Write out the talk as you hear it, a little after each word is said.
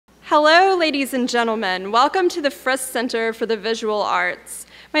Hello, ladies and gentlemen. Welcome to the Frist Center for the Visual Arts.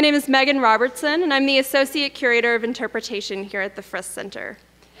 My name is Megan Robertson, and I'm the Associate Curator of Interpretation here at the Frist Center.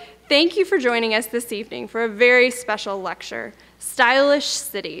 Thank you for joining us this evening for a very special lecture, Stylish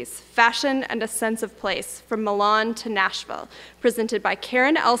Cities, Fashion and a Sense of Place, from Milan to Nashville, presented by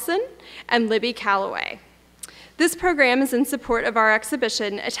Karen Elson and Libby Callaway. This program is in support of our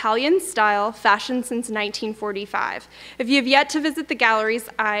exhibition, Italian Style, Fashion Since 1945. If you have yet to visit the galleries,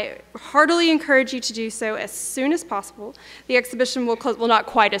 I heartily encourage you to do so as soon as possible. The exhibition will close, well, not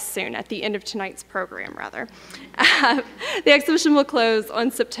quite as soon, at the end of tonight's program, rather. The exhibition will close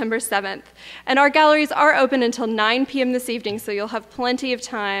on September 7th, and our galleries are open until 9 p.m. this evening, so you'll have plenty of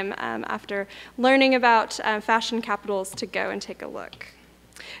time after learning about fashion capitals to go and take a look.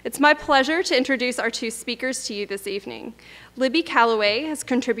 It's my pleasure to introduce our two speakers to you this evening. Libby Callaway has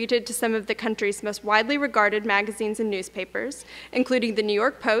contributed to some of the country's most widely regarded magazines and newspapers, including the New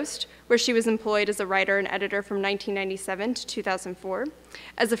York Post, where she was employed as a writer and editor from 1997 to 2004.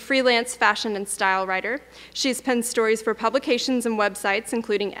 As a freelance fashion and style writer, she has penned stories for publications and websites,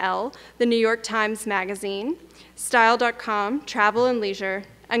 including Elle, the New York Times Magazine, Style.com, Travel and Leisure,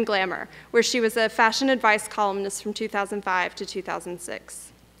 and Glamour, where she was a fashion advice columnist from 2005 to 2006.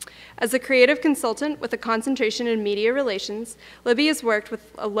 As a creative consultant with a concentration in media relations, Libby has worked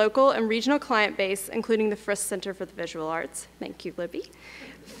with a local and regional client base, including the Frist Center for the Visual Arts. Thank you, Libby.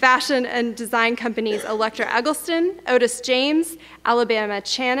 Fashion and design companies Electra Eggleston, Otis James, Alabama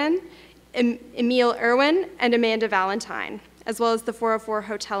Channon, Emile Irwin, and Amanda Valentine, as well as the 404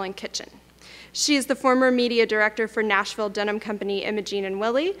 Hotel and Kitchen. She is the former media director for Nashville denim company Imogene and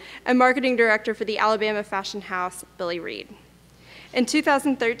Willie, and marketing director for the Alabama fashion house Billy Reed. In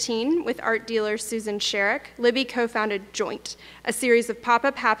 2013, with art dealer Susan Sherrick, Libby co-founded Joint, a series of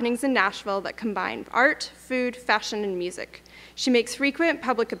pop-up happenings in Nashville that combine art, food, fashion, and music. She makes frequent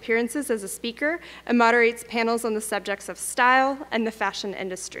public appearances as a speaker and moderates panels on the subjects of style and the fashion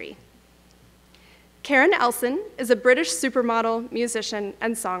industry. Karen Elson is a British supermodel, musician,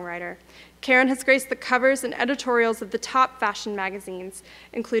 and songwriter. Karen has graced the covers and editorials of the top fashion magazines,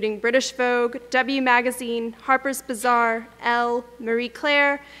 including British Vogue, W Magazine, Harper's Bazaar, Elle, Marie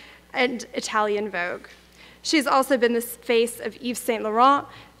Claire, and Italian Vogue. She has also been the face of Yves Saint Laurent,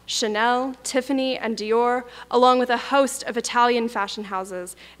 Chanel, Tiffany, and Dior, along with a host of Italian fashion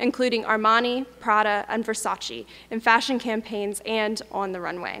houses, including Armani, Prada, and Versace, in fashion campaigns and on the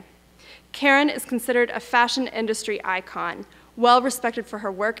runway. Karen is considered a fashion industry icon, well respected for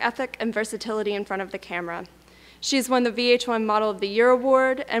her work ethic and versatility in front of the camera. She has won the VH1 Model of the Year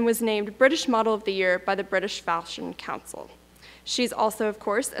award and was named British Model of the Year by the British Fashion Council. She's also, of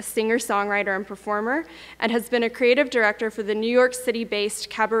course, a singer-songwriter and performer, and has been a creative director for the New York City-based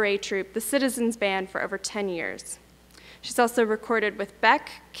cabaret troupe, the Citizens Band, for over 10 years. She's also recorded with Beck,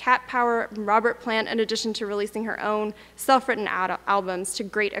 Cat Power, and Robert Plant, in addition to releasing her own self-written albums to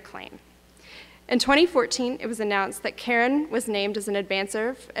great acclaim. In 2014, it was announced that Karen was named as an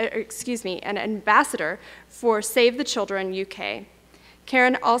ambassador for Save the Children UK.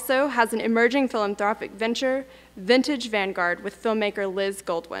 Karen also has an emerging philanthropic venture, Vintage Vanguard, with filmmaker Liz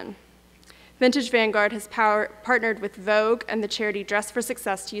Goldwyn. Vintage Vanguard has partnered with Vogue and the charity Dress for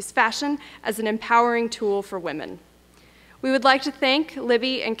Success to use fashion as an empowering tool for women. We would like to thank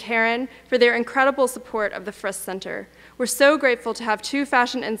Libby and Karen for their incredible support of the Frist Center. We're so grateful to have two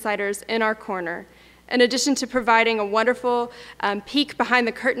fashion insiders in our corner. In addition to providing a wonderful peek behind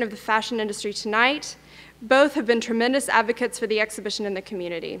the curtain of the fashion industry tonight, both have been tremendous advocates for the exhibition in the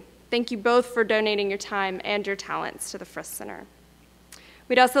community. Thank you both for donating your time and your talents to the Frist Center.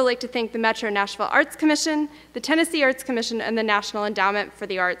 We'd also like to thank the Metro Nashville Arts Commission, the Tennessee Arts Commission, and the National Endowment for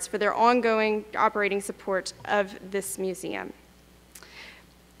the Arts for their ongoing operating support of this museum.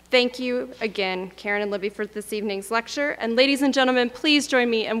 Thank you again, Karen and Libby, for this evening's lecture. And ladies and gentlemen, please join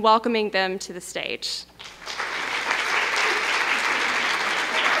me in welcoming them to the stage.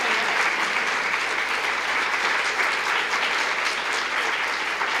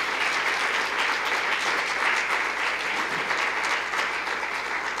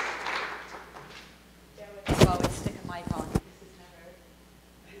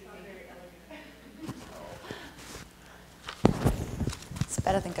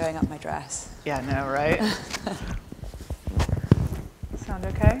 Better than going up my dress. Yeah, I know, right? Sound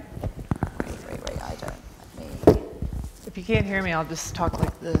okay? Wait, I don't. Let me... If you can't hear me, I'll just talk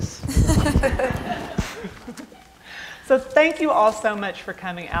like this. So thank you all so much for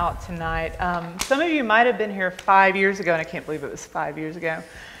coming out tonight. Some of you might have been here 5 years ago, and I can't believe it was 5 years ago,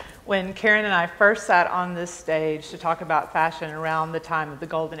 when Karen and I first sat on this stage to talk about fashion around the time of the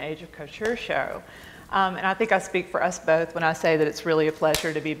Golden Age of Couture show. And I think I speak for us both when I say that it's really a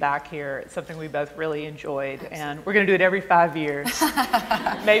pleasure to be back here. It's something we both really enjoyed, and we're going to do it every 5 years,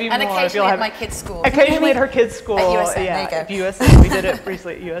 maybe and more. occasionally at my kids' school. Occasionally at her kids' school. At USN, yeah, there you go. at USN. We did it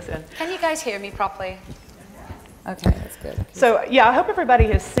recently at USN. Can you guys hear me properly? Okay, that's good. So yeah, I hope everybody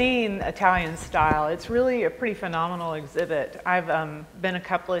has seen Italian Style. It's really a pretty phenomenal exhibit. I've been a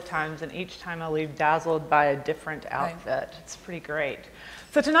couple of times, and each time I leave dazzled by a different outfit. Right. It's pretty great.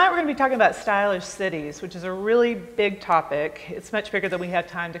 So tonight we're going to be talking about stylish cities, which is a really big topic. It's much bigger than we have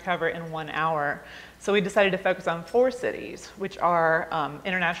time to cover in 1 hour. So we decided to focus on 4 cities, which are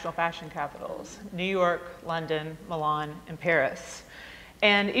international fashion capitals: New York, London, Milan, and Paris.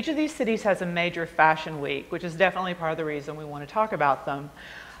 And each of these cities has a major fashion week, which is definitely part of the reason we want to talk about them.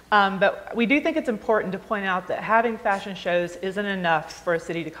 But we do think it's important to point out that having fashion shows isn't enough for a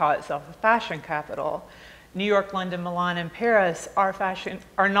city to call itself a fashion capital. New York, London, Milan, and Paris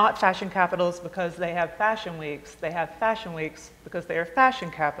are not fashion capitals because they have fashion weeks. They have fashion weeks because they are fashion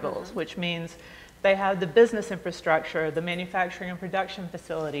capitals, which means they have the business infrastructure, the manufacturing and production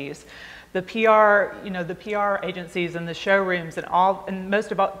facilities, the PR, the PR agencies and the showrooms, and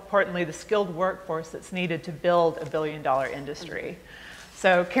most importantly, the skilled workforce that's needed to build a billion-dollar industry.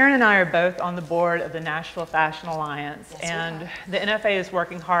 So Karen and I are both on the board of the Nashville Fashion Alliance, and the NFA is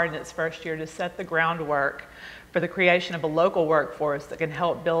working hard in its first year to set the groundwork for the creation of a local workforce that can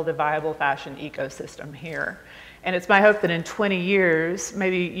help build a viable fashion ecosystem here. And it's my hope that in 20 years,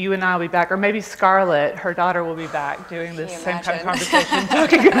 maybe you and I will be back, or maybe Scarlett, her daughter, will be back doing this same kind of conversation,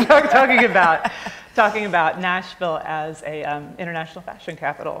 talking about Nashville as a international fashion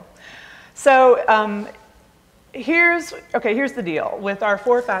capital. So here's the deal. With our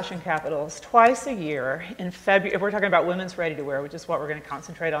 4 fashion capitals, twice a year in February, if we're talking about women's ready-to-wear, which is what we're going to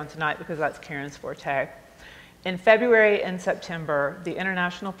concentrate on tonight because that's Karen's forte, in February and September, the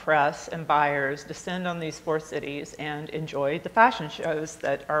international press and buyers descend on these 4 cities and enjoy the fashion shows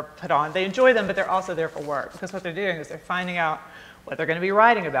that are put on. They enjoy them, but they're also there for work, because what they're doing is they're finding out what they're going to be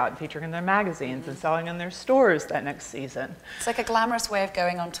writing about and featuring in their magazines and selling in their stores that next season. It's like a glamorous way of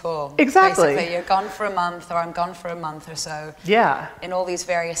going on tour. Exactly. Basically, you're gone for a month, or I'm gone for a month or so. Yeah. In all these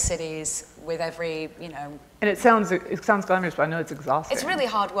various cities with every, And it sounds glamorous, but I know it's exhausting. It's really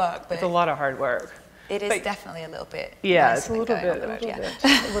hard work. But it's a lot of hard work. It is definitely a little bit. Yeah, it's a little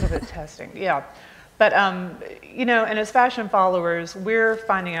bit testing. Yeah. But, and as fashion followers, we're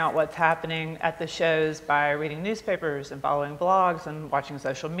finding out what's happening at the shows by reading newspapers and following blogs and watching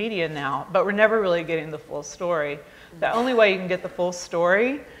social media now, but we're never really getting the full story. The only way you can get the full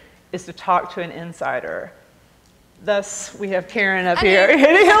story is to talk to an insider. Thus, we have Karen up here.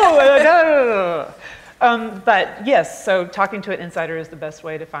 But yes, so talking to an insider is the best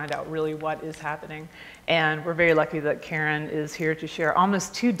way to find out really what is happening. And we're very lucky that Karen is here to share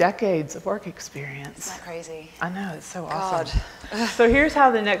almost 2 decades of work experience. Isn't that crazy? I know, it's so awesome. So here's how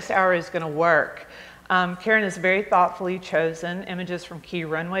the next hour is going to work. Karen has very thoughtfully chosen images from key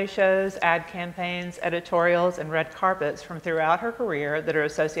runway shows, ad campaigns, editorials, and red carpets from throughout her career that are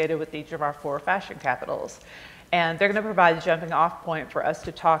associated with each of our 4 fashion capitals. And they're going to provide a jumping off point for us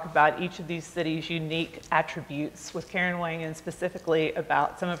to talk about each of these cities' unique attributes, with Karen weighing in specifically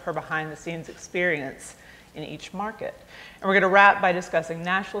about some of her behind-the-scenes experience in each market. And we're going to wrap by discussing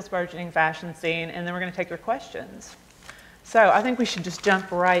Nashville's burgeoning fashion scene, and then we're going to take your questions. So I think we should just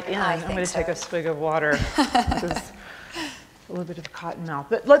jump right in. I'm going to take a swig of water. This is a little bit of a cotton mouth.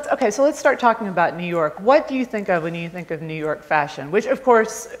 But so let's start talking about New York. What do you think of when you think of New York fashion? Which, of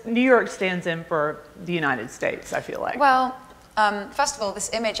course, New York stands in for the United States, I feel like. Well, first of all, this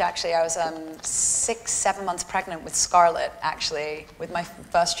image, actually, I was 6-7 months pregnant with Scarlett, actually, with my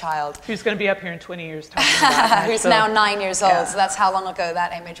first child. Who's going to be up here in 20 years talking about Who's now 9 years old, so that's how long ago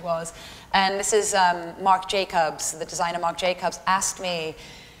that image was. And this is Marc Jacobs, the designer Marc Jacobs, asked me,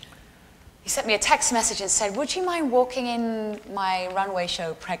 he sent me a text message and said, would you mind walking in my runway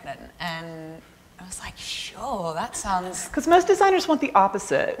show pregnant? And I was like, sure, that sounds... Because most designers want the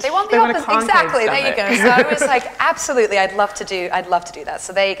opposite. They want the opposite, exactly, there you go. So I was like, absolutely, I'd love to do that.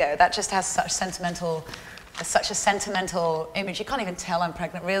 So there you go, that just has such a sentimental image. You can't even tell I'm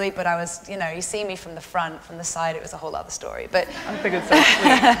pregnant, really, but I was, you see me from the front, from the side, it was a whole other story. But I think it's so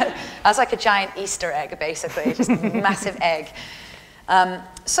sweet. I was like a giant Easter egg, basically, just a massive egg.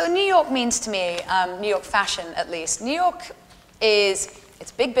 So New York means to me, New York fashion at least, New York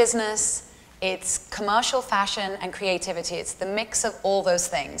it's big business, it's commercial fashion and creativity. It's the mix of all those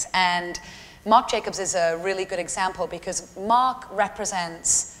things. And Marc Jacobs is a really good example because Marc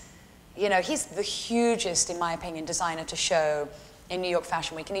represents, he's the hugest, in my opinion, designer to show in New York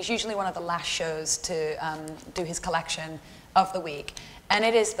Fashion Week. And he's usually one of the last shows to do his collection of the week. And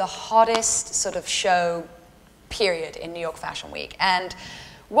it is the hottest sort of show period in New York Fashion Week. And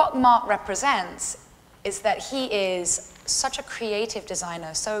what Mark represents is that he is such a creative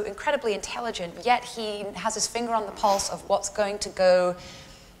designer, so incredibly intelligent, yet he has his finger on the pulse of what's going to go,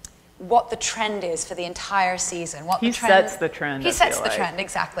 what the trend is for the entire season. He sets the trend. He sets the trend,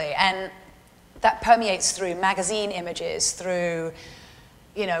 exactly. And that permeates through magazine images, through,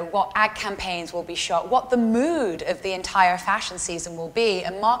 you know, what ad campaigns will be shot, what the mood of the entire fashion season will be.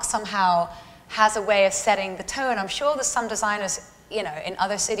 And Mark somehow has a way of setting the tone. I'm sure there's some designers, you know, in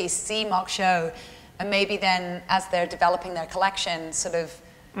other cities see Mark's show, and maybe then as they're developing their collection, sort of,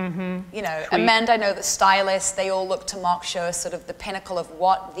 you know, amend. I know that stylists, they all look to Mark's show as sort of the pinnacle of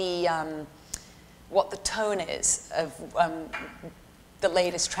what the tone is of the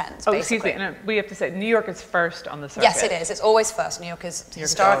latest trends. Oh, basically. excuse me. No, we have to say New York is first on the circuit. Yes, it is. It's always first. New York is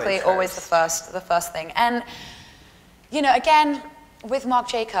historically always the first thing. And you know, again, with Marc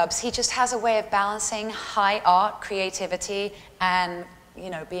Jacobs, he just has a way of balancing high art, creativity, and you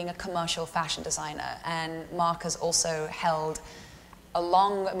know, being a commercial fashion designer. And Marc has also held a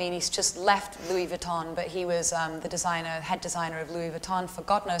long, I mean, he's just left Louis Vuitton, but he was the head designer of Louis Vuitton for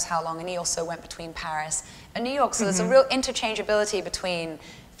God knows how long, and he also went between Paris and New York. So there's a real interchangeability between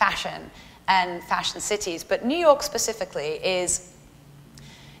fashion and fashion cities. But New York specifically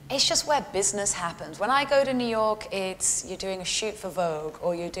it's just where business happens. When I go to New York, you're doing a shoot for Vogue,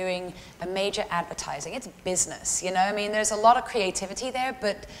 or you're doing a major advertising. It's business, you know? I mean, there's a lot of creativity there,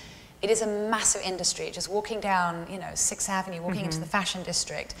 but it is a massive industry. Just walking down, you know, 6th Avenue, walking into the fashion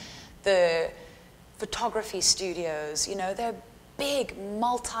district, the photography studios, you know, they're big,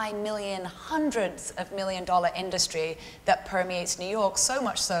 multi-million, hundreds of million-dollar industry that permeates New York, so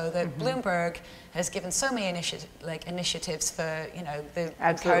much so that Bloomberg has given so many initiatives for, you know, the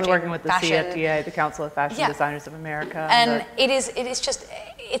absolutely working with the fashion. CFDA, the Council of Fashion Designers of America. And it is just,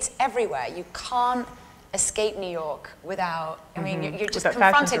 it's everywhere. You can't escape New York without, I mean, you're just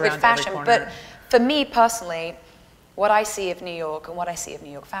confronted with fashion. But for me personally, what I see of New York and what I see of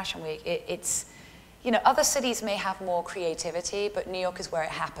New York Fashion Week, it's, you know, other cities may have more creativity, but New York is where it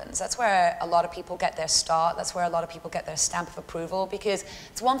happens. That's where a lot of people get their start. That's where a lot of people get their stamp of approval, because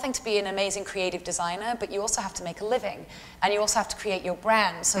it's one thing to be an amazing creative designer, but you also have to make a living, and you also have to create your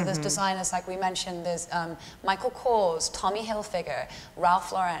brand. So there's designers, like we mentioned, there's Michael Kors, Tommy Hilfiger,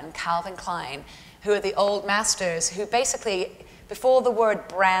 Ralph Lauren, Calvin Klein, who are the old masters who basically, before the word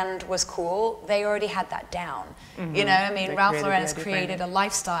brand was cool, they already had that down. You know, I mean, Ralph Lauren's created a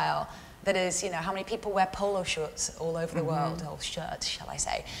lifestyle that is, you know, how many people wear polo shirts all over the world, or shirts, shall I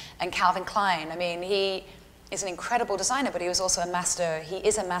say. And Calvin Klein, I mean, he is an incredible designer, but he was also he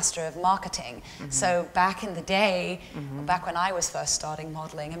is a master of marketing. So back in the day, back when I was first starting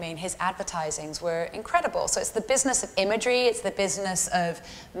modeling, I mean, his advertisings were incredible. So it's the business of imagery, it's the business of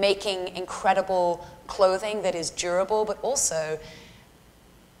making incredible clothing that is durable, but also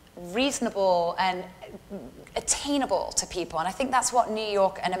reasonable and attainable to people. And I think that's what New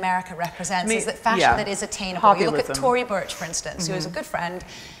York and America represents, is that fashion that is attainable. Populism. You look at Tory Burch, for instance, who is a good friend,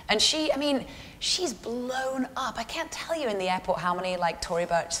 and she, I mean, she's blown up. I can't tell you in the airport how many like Tory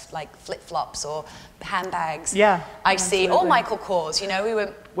Burch like flip-flops or handbags I see, or Michael Kors. You know, we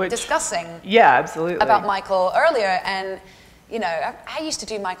were discussing about Michael earlier, and you know, I used to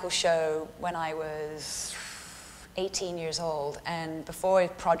do Michael's show when I was 18 years old, and before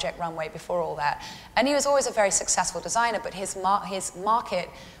Project Runway, before all that. And he was always a very successful designer, but his market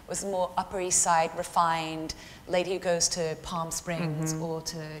was more Upper East Side, refined, lady who goes to Palm Springs or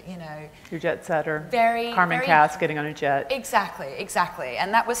to, you know... Your jet setter. Carmen Cass getting on a jet. Exactly, exactly.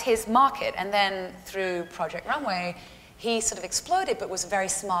 And that was his market. And then through Project Runway, he sort of exploded, but was a very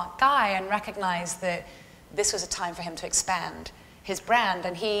smart guy and recognized that this was a time for him to expand his brand,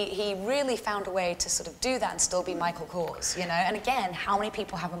 and he really found a way to sort of do that and still be Michael Kors, you know. And again, how many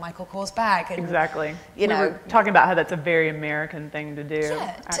people have a Michael Kors bag? And, exactly. You know, we were talking about how that's a very American thing to do.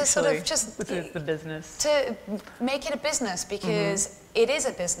 Yeah, actually, to sort of just the business. To make it a business, because it is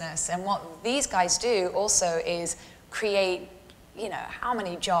a business, and what these guys do also is create, you know, how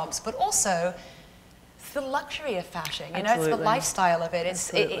many jobs, but also the luxury of fashion. You know, it's the lifestyle of it. It's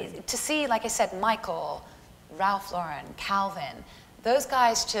to see, like I said, Michael, Ralph Lauren, Calvin, those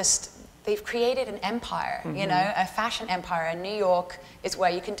guys just, they've created an empire, you know, a fashion empire, and New York is where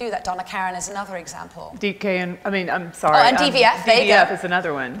you can do that. Donna Karan is another example. DK and, I mean, I'm sorry. Oh, and DVF, there you go. DVF is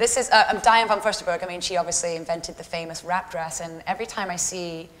another one. This is Diane von Furstenberg. I mean, she obviously invented the famous wrap dress, and every time I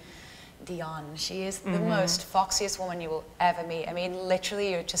see, Dion. She is the most foxiest woman you will ever meet. I mean,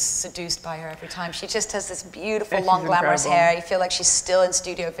 literally, you're just seduced by her every time. She just has this beautiful, long, glamorous hair. You feel like she's still in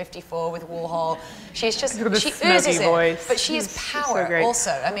Studio 54 with Warhol. She's just, she oozes it. But she is power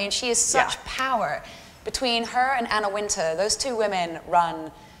also. I mean, she is such power. Between her and Anna Wintour, those two women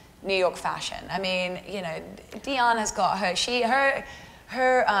run New York fashion. I mean, you know, Dion has got her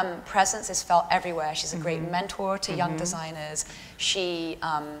presence is felt everywhere. She's a great mentor to young designers. She,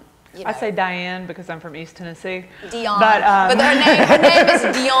 you know, I say Diane because I'm from East Tennessee. Dion, but her name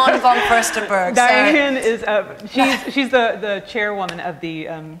is Dion von Furstenberg. Diane is she's the chairwoman of the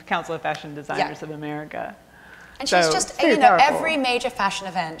Council of Fashion Designers of America. And she's just, you know, every major fashion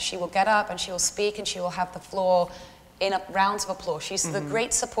event, she will get up and she will speak and she will have the floor in rounds of applause. She's the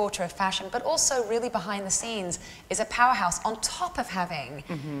great supporter of fashion, but also really behind the scenes is a powerhouse on top of having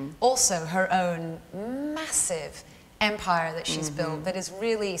also her own massive empire that she's built that is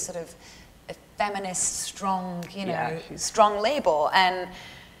really sort of a feminist, strong, you know, strong label. And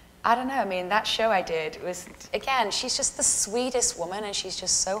I don't know, I mean, that show I did was, again, she's just the sweetest woman and she's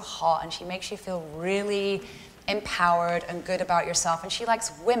just so hot and she makes you feel really empowered and good about yourself. And she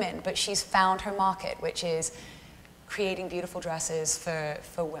likes women, but she's found her market, which is creating beautiful dresses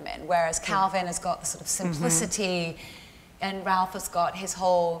for women. Whereas Calvin has got the sort of simplicity and Ralph has got his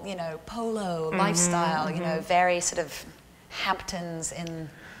whole, you know, polo lifestyle, you know, very sort of Hamptons in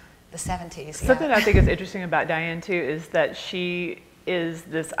the 70s. Something I think is interesting about Diane, too, is that she is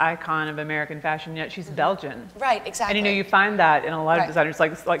this icon of American fashion, yet she's Belgian. Right, exactly. And, you know, you find that in a lot of designers,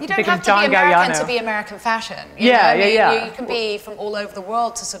 like you don't have to be American to be American fashion. You can be from all over the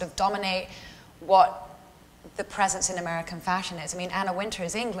world to sort of dominate what the presence in American fashion is. I mean, Anna Wintour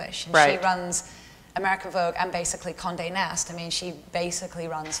is English, and she runs American Vogue and basically Condé Nast. I mean, she basically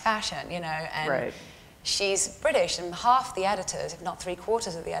runs fashion, you know, and she's British, and half the editors, if not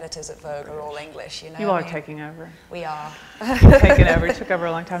 3/4 of the editors at Vogue are all English, you know. You all are taking over. We are. Taking over. Took over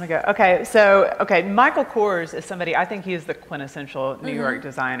a long time ago. Okay, so, Michael Kors is somebody, I think he is the quintessential New York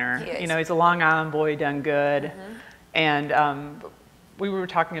designer. He is. You know, he's a Long Island boy done good. And we were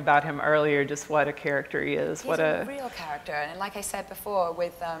talking about him earlier, just what a character he is. He's a real character. And like I said before,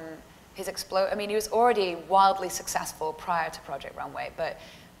 with his I mean, he was already wildly successful prior to Project Runway, but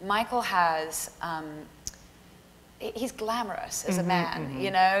Michael has, he's glamorous as a man, you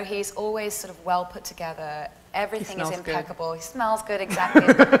know? He's always sort of well put together. Everything is impeccable. He smells good, exactly.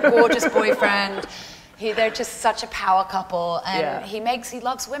 He's got a gorgeous boyfriend. They're just such a power couple, and he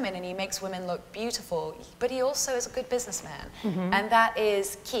loves women, and he makes women look beautiful, but he also is a good businessman, and that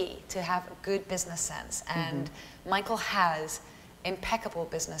is key, to have a good business sense, and Michael has impeccable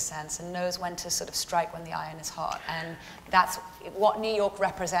business sense and knows when to sort of strike when the iron is hot, and that's what New York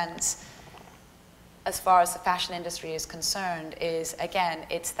represents as far as the fashion industry is concerned. Is, again,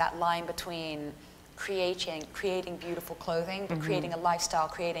 it's that line between creating beautiful clothing, but creating a lifestyle,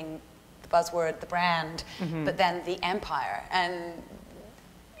 creating the buzzword, the brand, but then the empire. And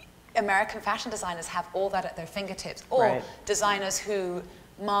American fashion designers have all that at their fingertips, or designers who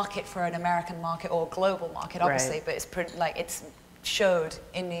market for an American market or global market, obviously, but it's showed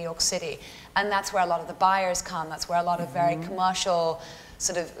in New York City. And that's where a lot of the buyers come. That's where a lot of very commercial,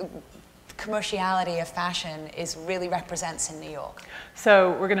 sort of commerciality of fashion really represents in New York.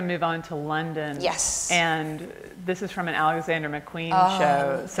 So we're going to move on to London. Yes. And this is from an Alexander McQueen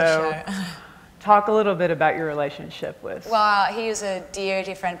show. So talk a little bit about your relationship with. Well, he was a dear,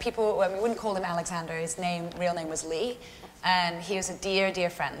 dear friend. People, we wouldn't call him Alexander. His real name was Lee. And he was a dear, dear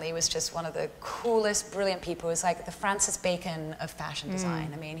friend. Lee was just one of the coolest, brilliant people. He was like the Francis Bacon of fashion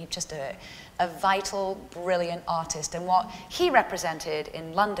design. I mean, he's just a vital, brilliant artist. And what he represented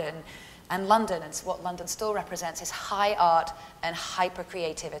in London, and what London still represents, is high art and hyper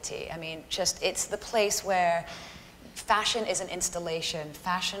creativity. I mean, it's the place where fashion is an installation.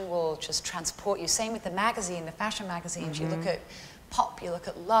 Fashion will just transport you. Same with the fashion magazines. You look at Pop, you look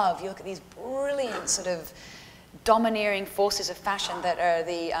at Love, you look at these brilliant sort of domineering forces of fashion that are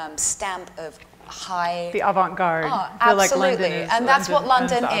the stamp of the avant-garde. Oh, absolutely. And that's what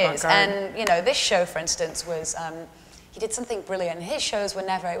London is. And, you know, this show, for instance, was, he did something brilliant. His shows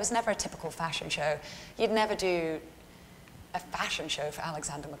it was never a typical fashion show. You'd never do a fashion show for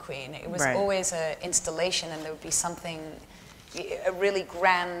Alexander McQueen. It was always an installation, and there would be something, a really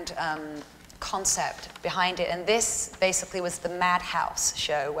grand concept behind it. And this basically was the Madhouse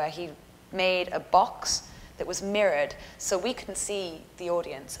show, where he made a box that was mirrored, so we couldn't see the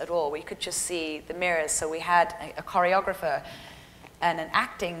audience at all. We could just see the mirrors. So we had a choreographer and an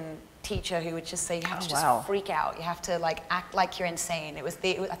acting teacher who would just say, you have to just freak out. You have to act like you're insane. I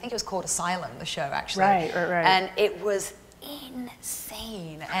think it was called Asylum, the show, actually. Right. And it was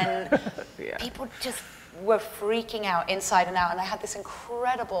insane. And people just were freaking out inside and out. And I had this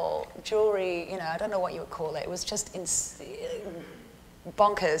incredible jewelry, you know, I don't know what you would call it. It was just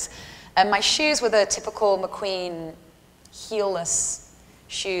bonkers. And my shoes were the typical McQueen heel-less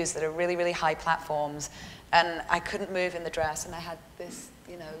shoes that are really, really high platforms. And I couldn't move in the dress. And I had this,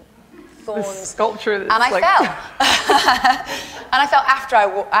 you know, thorns. This sculpture that's and I like... fell. And I fell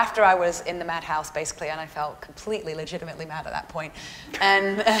after I was in the madhouse, basically. And I felt completely, legitimately mad at that point.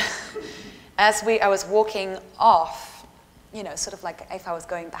 And as I was walking off, you know, sort of like if I was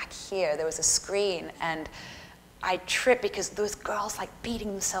going back here, there was a screen, and I tripped because those girls like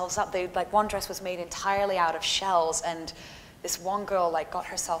beating themselves up. They like, one dress was made entirely out of shells, and this one girl like got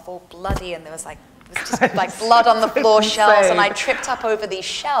herself all bloody, and there was like just like blood on the floor, shells, and I tripped up over these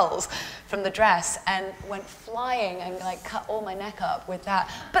shells from the dress and went flying and like cut all my neck up with that.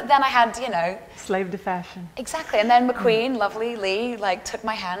 But then I had, you know, slave to fashion. Exactly. And then McQueen, lovely Lee, like took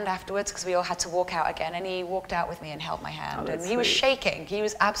my hand afterwards because we all had to walk out again, and he walked out with me and held my hand, and he was shaking. He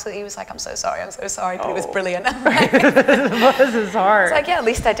was like, I'm so sorry, but it was brilliant. Bless his heart. It's like, yeah, at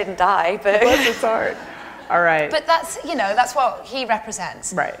least I didn't die, but bless his heart. All right. But that's, you know, that's what he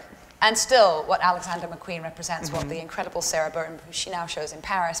represents. Right. And still what Alexander McQueen represents, what the incredible Sarah Burton, who she now shows in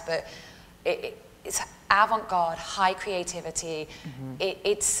Paris, but it's avant-garde, high creativity.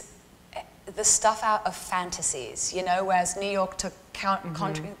 It's the stuff out of fantasies, you know, whereas New York, to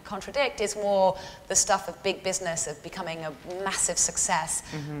contradict, is more the stuff of big business, of becoming a massive success.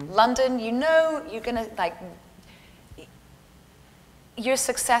 London, you know, you're gonna, like, your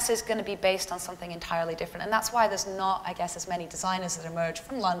success is going to be based on something entirely different. And that's why there's not, I guess, as many designers that emerge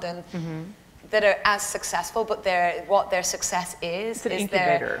from London that are as successful, but what their success is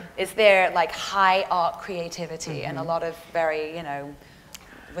their like high art creativity. And a lot of very, you know,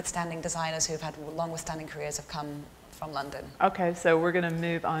 withstanding designers who've had long withstanding careers have come from London. Okay, so we're going to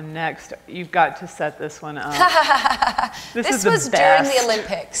move on next. You've got to set this one up. This was during the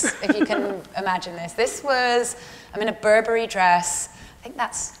Olympics, if you can imagine this. This was, I'm in a Burberry dress. I think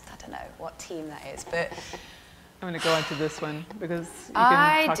that's, I don't know what team that is, but I'm going to go into this one because you can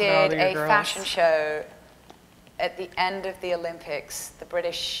I talk did about all a your girls. fashion show at the end of the Olympics, the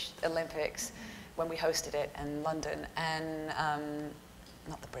British Olympics, when we hosted it in London, and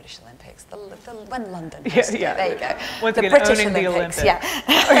not the British Olympics, when London hosted it, there you go. Once the again, British owning Olympics, the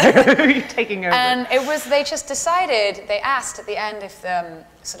Olympics. You're taking over. And it was, they just decided, they asked at the end if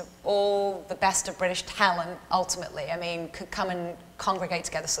sort of all the best of British talent, ultimately, I mean, could come and congregate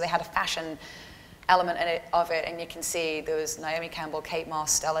together. So they had a fashion element of it, and you can see there was Naomi Campbell, Kate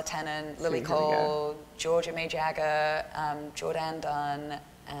Moss, Stella Tennant, Lily Cole, Georgia May Jagger, Jordan Dunn,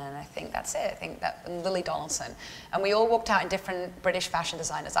 and I think that's it. I think that, and Lily Donaldson. And we all walked out in different British fashion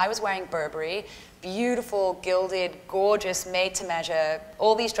designers. I was wearing Burberry, beautiful, gilded, gorgeous, made to measure.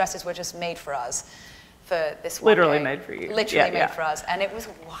 All these dresses were just made for us for this one Literally day. made for you. Literally made for us. And it was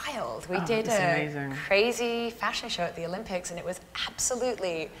wild. We did amazing. Crazy fashion show at the Olympics, and it was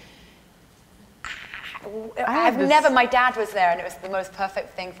absolutely... my dad was there, and it was the most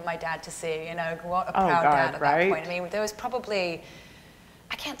perfect thing for my dad to see, you know, what a proud dad at that point. I mean, there was probably,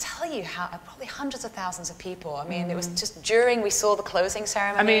 I can't tell you how, probably hundreds of thousands of people. I mean, it was just during we saw the closing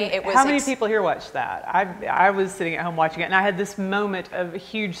ceremony. I mean, it was how many people here watched that? I was sitting at home watching it, and I had this moment of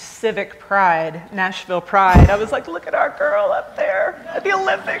huge civic pride, Nashville pride. I was like, look at our girl up there at the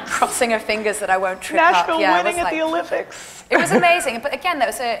Olympics. Crossing her fingers that I won't trip Nashville up. Yeah, winning at the Olympics. It was amazing. But again,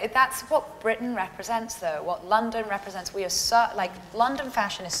 that's what Britain represents, though, what London represents. We are so, like, London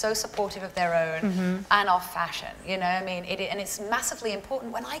fashion is so supportive of their own and of fashion, you know? I mean, and it's massively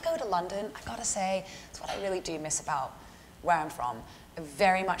important. When I go to London, I gotta say, it's what I really do miss about where I'm from. I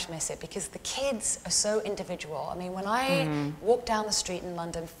very much miss it because the kids are so individual. I mean, when I walk down the street in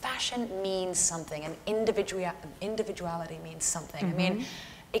London, fashion means something, and individuality means something. I mean,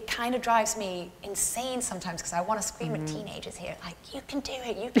 it kind of drives me insane sometimes because I want to scream at teenagers here, like, you can do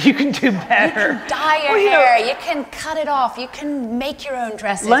it. You can do better. You can dye your hair. You can cut it off. You can make your own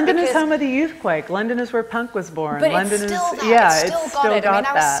dresses. London is home of the youthquake. London is where punk was born. But London it's still is, that. yeah, it's still got it. I mean,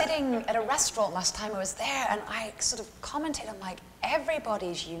 I was that. sitting at a restaurant last time I was there, and I sort of commented, I'm like,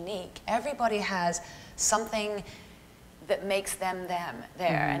 everybody's unique. Everybody has something that makes them there,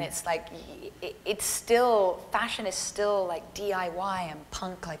 and it's like, it's still, fashion is still like DIY and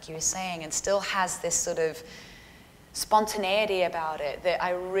punk, like you were saying, and still has this sort of spontaneity about it that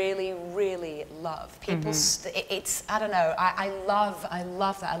I really, really love. People, it's, I don't know, I love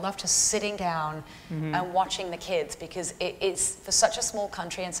that. I love just sitting down and watching the kids, because it's, for such a small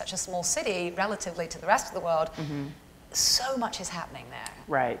country and such a small city, relatively to the rest of the world, so much is happening there.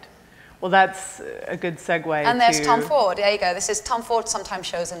 Right. Well, that's a good segue. And there's Tom Ford. There you go. This is Tom Ford sometimes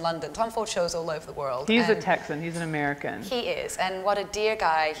shows in London. Tom Ford shows all over the world. He's a Texan. He's an American. He is. And what a dear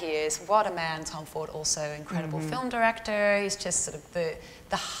guy he is. What a man, Tom Ford. Also incredible film director. He's just sort of the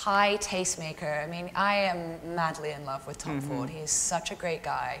high tastemaker. I mean, I am madly in love with Tom Ford. He is such a great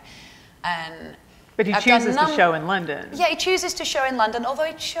guy. But he chooses to show in London. Yeah, he chooses to show in London, although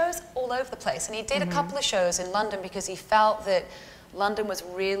he shows all over the place. And he did a couple of shows in London because he felt that London was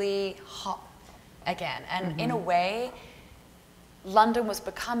really hot again. And in a way, London was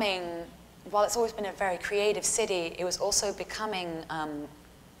becoming, while it's always been a very creative city, it was also becoming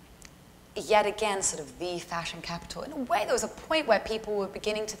yet again sort of the fashion capital. In a way, there was a point where people were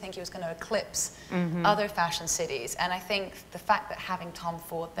beginning to think he was going to eclipse other fashion cities. And I think the fact that having Tom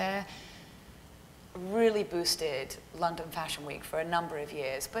Ford there really boosted London Fashion Week for a number of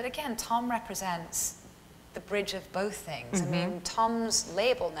years. But again, Tom represents the bridge of both things. I mean, Tom's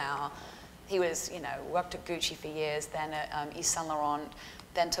label now, he was, you know, worked at Gucci for years, then at Yves Saint Laurent,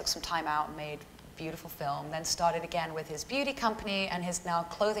 then took some time out and made beautiful film, then started again with his beauty company and his now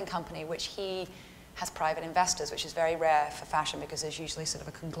clothing company, which he has private investors, which is very rare for fashion because there's usually sort of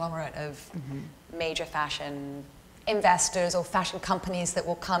a conglomerate of major fashion investors or fashion companies that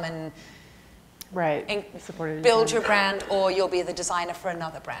will come and build your brand, or you'll be the designer for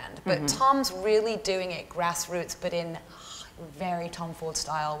another brand. But Tom's really doing it grassroots, but in very Tom Ford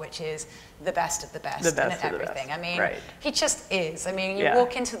style, which is the best of the best, and everything. I mean, he just is. I mean, you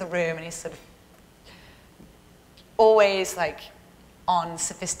walk into the room and he's sort of always like on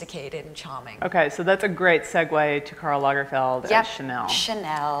sophisticated and charming. Okay, so that's a great segue to Karl Lagerfeld at Chanel.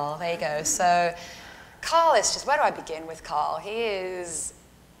 Chanel, there you go. So Karl is just, where do I begin with Karl? He is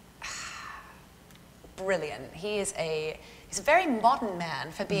brilliant. He's a very modern man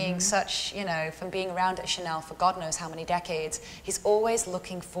for being such, you know, from being around at Chanel for God knows how many decades. He's always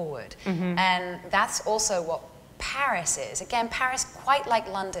looking forward. And that's also what Paris is. Again, Paris, quite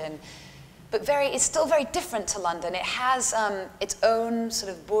like London, but it's still very different to London. It has its own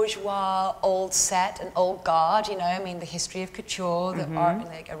sort of bourgeois old set and old guard, you know, I mean, the history of couture, the art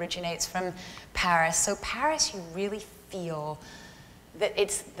like, originates from Paris. So Paris, you really feel that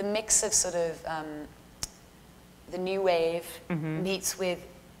it's the mix of sort of the new wave meets with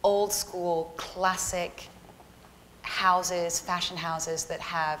old school classic houses, fashion houses that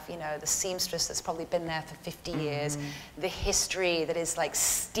have, you know, the seamstress that's probably been there for 50 years, the history that is like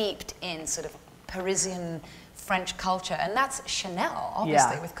steeped in sort of Parisian French culture. And that's Chanel,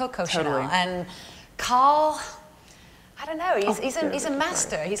 obviously, with Coco Chanel. And Karl, I don't know, he's a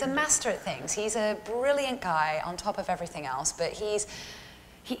master. He's a master at things. He's a brilliant guy on top of everything else, but he's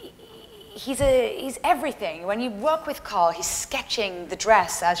everything. When you work with Karl, he's sketching the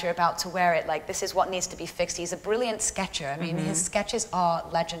dress as you're about to wear it, like this is what needs to be fixed. He's a brilliant sketcher. I mean, his sketches are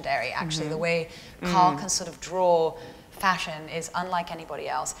legendary, actually. The way Karl can sort of draw fashion is unlike anybody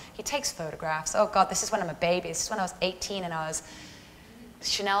else. He takes photographs. Oh God, this is when I'm a baby. This is when I was 18 and I was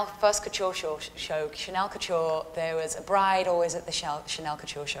Chanel first couture show, Chanel Couture, there was a bride always at the Chanel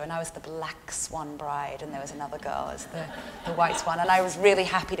Couture show, and I was the black swan bride, and there was another girl as the white swan, and I was really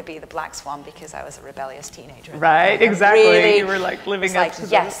happy to be the black swan because I was a rebellious teenager. Right, exactly. Really, you were like living up to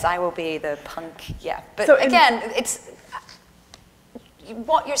yes, I will be the punk, yeah. But so again, it's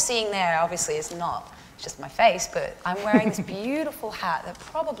what you're seeing there obviously is not just my face, but I'm wearing this beautiful hat that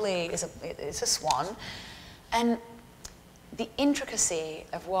probably is a swan, and the intricacy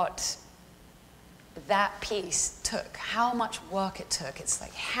of what that piece took, how much work it took. It's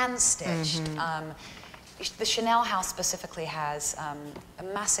like hand-stitched. The Chanel house specifically has a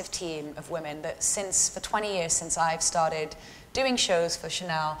massive team of women that for 20 years since I've started doing shows for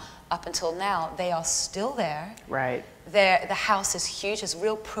Chanel up until now, they are still there. Right. The house is huge. There's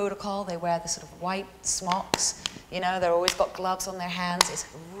real protocol. They wear the sort of white smocks. You know, they've always got gloves on their hands. It's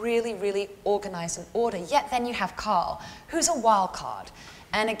really, really organized and order. Yet then you have Karl, who's a wild card.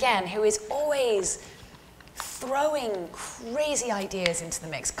 And again, who is always throwing crazy ideas into the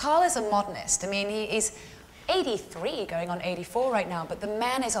mix. Karl is a modernist. I mean, he's 83, going on 84 right now, but the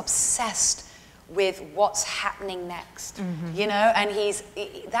man is obsessed with what's happening next, you know, and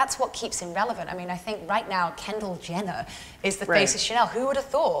that's what keeps him relevant. I mean, I think right now Kendall Jenner is the face of Chanel. Who would have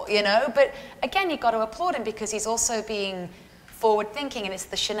thought, you know? But again, you've got to applaud him because he's also being forward thinking, and it's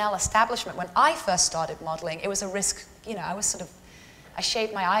the Chanel establishment. When I first started modeling, it was a risk, you know, I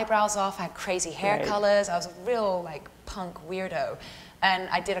shaved my eyebrows off, I had crazy hair colors, I was a real like punk weirdo. And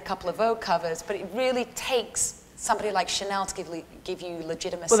I did a couple of Vogue covers, but it really takes somebody like Chanel to give you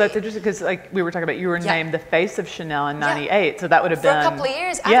legitimacy. Well, that's interesting because, like we were talking about, you were named the face of Chanel in '98, so that would have been for a couple of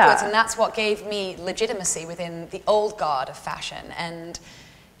years afterwards, and that's what gave me legitimacy within the old guard of fashion. And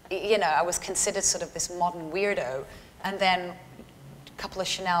you know, I was considered sort of this modern weirdo. And then a couple of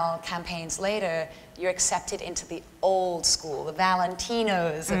Chanel campaigns later, you're accepted into the old school, the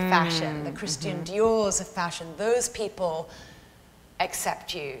Valentinos of fashion, the Christian Dior's of fashion. Those people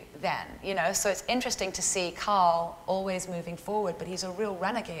accept you then, you know? So it's interesting to see Carl always moving forward, but he's a real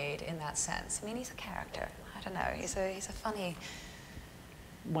renegade in that sense. I mean, he's a character. I don't know, he's a funny...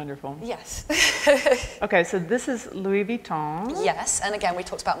 Wonderful. Yes. Okay, so this is Louis Vuitton. Yes, and again, we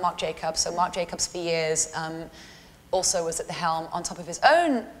talked about Marc Jacobs. So Marc Jacobs for years also was at the helm, on top of his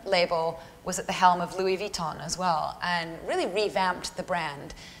own label, was at the helm of Louis Vuitton as well, and really revamped the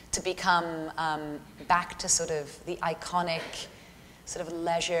brand to become back to sort of the iconic sort of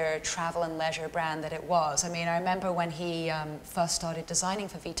leisure, travel and leisure brand that it was. I mean, I remember when he first started designing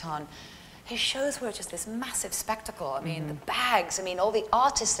for Vuitton, his shows were just this massive spectacle. I mean, the bags, I mean, all the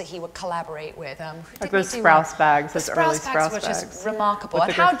artists that he would collaborate with. Like those Sprouse bags, those early Sprouse bags were just remarkable.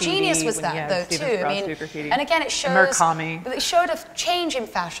 And how genius was that, though, too? I mean, and again, it showed a change in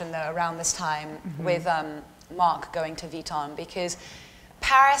fashion, though, around this time with Marc going to Vuitton, because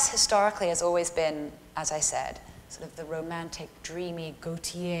Paris historically has always been, as I said, sort of the romantic, dreamy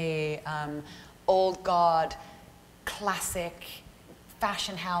Gaultier, old guard, classic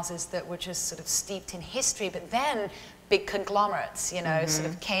fashion houses that were just sort of steeped in history, but then big conglomerates, you know, sort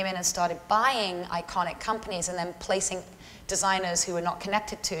of came in and started buying iconic companies and then placing designers who were not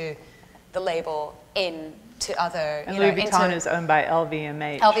connected to the label into other, and Louis Vuitton is owned by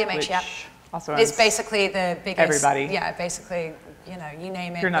LVMH. LVMH, yeah. Also is basically the biggest. Everybody. Yeah, basically, you know, you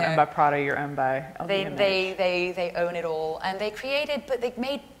name it. You're not owned by Prada, you're owned by LVMH. They own it all, and they created, but they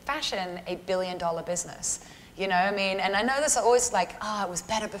made fashion a billion-dollar business. You know, I mean, and I know there's always like, it was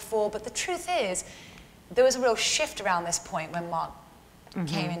better before, but the truth is, there was a real shift around this point when Marc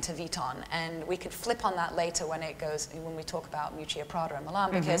came into Vuitton, and we could flip on that later when we talk about Miuccia Prada and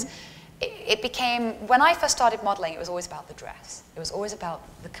Milan, because it became, when I first started modeling, it was always about the dress. It was always about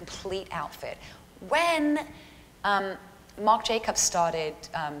the complete outfit. When Marc Jacobs started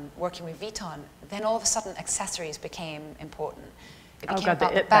working with Vuitton, then all of a sudden accessories became important. It became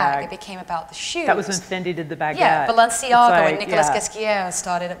about the bag. It became about the shoes. That was when Fendi did the baguette. Yeah, Balenciaga, when Nicolas Ghesquière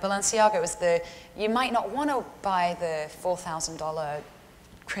started at Balenciaga, it was you might not want to buy the $4,000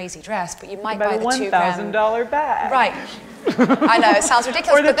 crazy dress, but you might buy the $1,000 bag. Right. I know, it sounds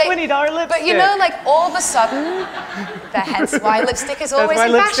ridiculous. Or the $20 lipstick. But you know, like all of a sudden, hence why lipstick is always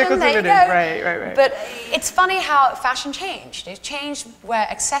in fashion. There you go. Right. But it's funny how fashion changed. It changed where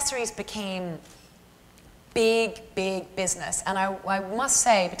accessories became big business. And I must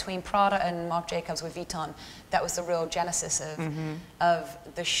say, between Prada and Marc Jacobs with Vuitton, that was the real genesis of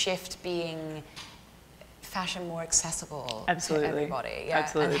the shift being fashion more accessible to everybody. Yeah.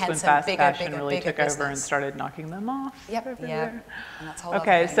 Absolutely. And It's hence when fast bigger fashion really took business. over and started knocking them off. Yep. And that's a whole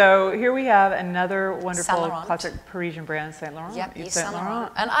okay, other thing. so here we have another wonderful Saint Laurent. classic Parisian brand, Saint Laurent. Yep, Yves Saint Laurent.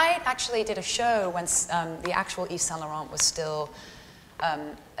 And I actually did a show when the actual Yves Saint Laurent was still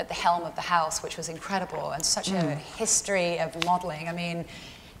at the helm of the house, which was incredible, and such a history of modeling. I mean,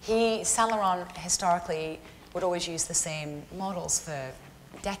 Saint Laurent historically would always use the same models for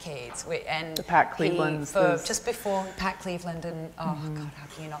decades. And the Pat Clevelands. Just before Pat Cleveland, and oh God, how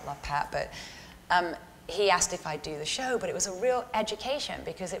can you not love Pat? But he asked if I'd do the show, but it was a real education,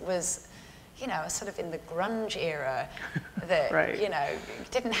 because it was, you know, sort of in the grunge era that, you know, you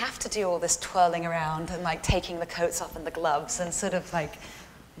didn't have to do all this twirling around and like taking the coats off and the gloves and sort of like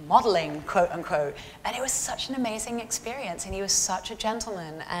modeling, quote unquote. And it was such an amazing experience, and he was such a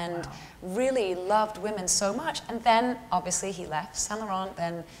gentleman and really loved women so much. And then obviously he left Saint Laurent,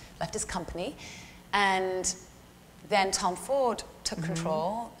 then left his company, and then Tom Ford took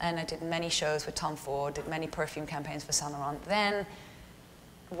control, and I did many shows with Tom Ford, did many perfume campaigns for Saint Laurent, then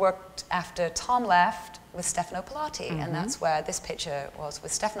worked after Tom left with Stefano Pilati, and that's where this picture was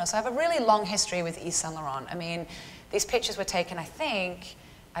with Stefano. So I have a really long history with Yves Saint Laurent. I mean, these pictures were taken, I think,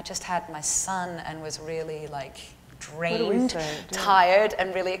 I just had my son and was really like drained, tired,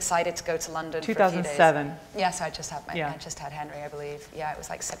 and really excited to go to London 2007. for a few days. Yes, I just had Henry, I believe. Yeah, it was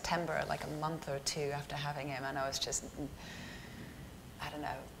like September, like a month or two after having him, and I was just, I don't know,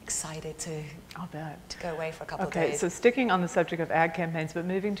 excited to go away for a couple of days. Okay, so sticking on the subject of ad campaigns, but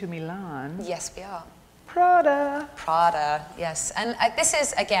moving to Milan. Yes, we are. Prada. Prada, yes. And this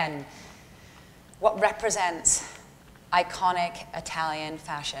is, again, what represents iconic Italian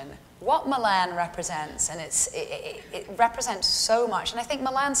fashion. What Milan represents, and it represents so much. And I think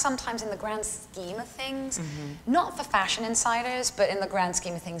Milan sometimes, in the grand scheme of things, not for fashion insiders, but in the grand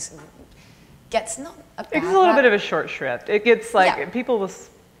scheme of things, gets not a bad It gets a little bit of a short shrift. It gets like, people will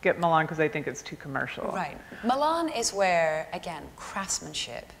get Milan because they think it's too commercial. Right. Milan is where, again,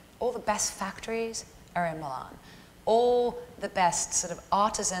 craftsmanship all the best factories are in Milan. All the best sort of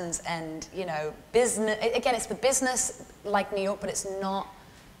artisans and, you know, business, again, it's the business like New York, but it's not,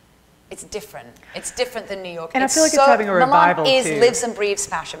 it's different. It's different than New York. And I feel like it's having a revival, Milan too. lives and breathes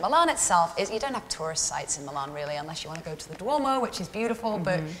fashion. Milan itself is, you don't have tourist sites in Milan, really, unless you want to go to the Duomo, which is beautiful,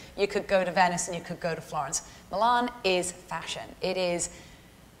 but you could go to Venice and you could go to Florence. Milan is fashion. It is,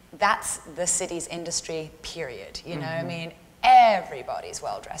 that's the city's industry, period. You know, I mean, everybody's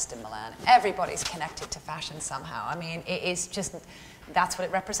well-dressed in Milan. Everybody's connected to fashion somehow. I mean, it is just, that's what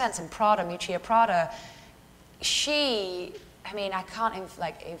it represents. And Prada, Miuccia Prada, she, I mean, I can't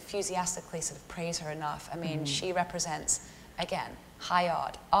like enthusiastically sort of praise her enough. I mean, she represents, again, high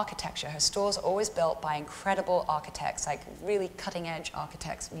art, architecture. Her stores are always built by incredible architects, like really cutting-edge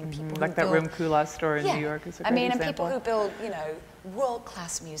architects. I mean, people like who that build, Rum Kula store in New York is a great example. and people who build, you know,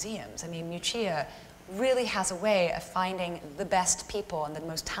 world-class museums. I mean, Miuccia really has a way of finding the best people and the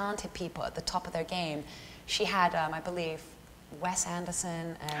most talented people at the top of their game. She had, I believe, Wes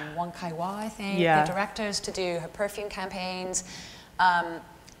Anderson and Wong Kar-wai, I think, the directors to do her perfume campaigns.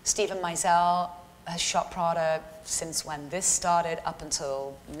 Stephen Meisel has shot Prada since when this started up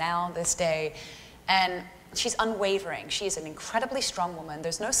until now, this day. And she's unwavering. She is an incredibly strong woman.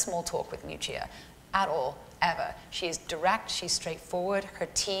 There's no small talk with Miuccia at all. Ever. She is direct, she's straightforward. Her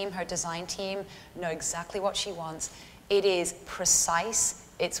team, her design team, know exactly what she wants. It is precise,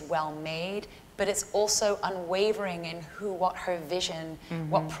 it's well made, but it's also unwavering in what her vision,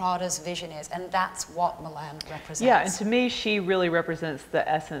 what Prada's vision is, and that's what Milan represents. Yeah, and to me, she really represents the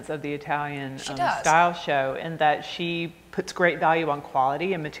essence of the Italian style show, in that she puts great value on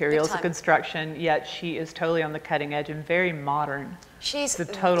quality and materials of construction, yet she is totally on the cutting edge and very modern. She's the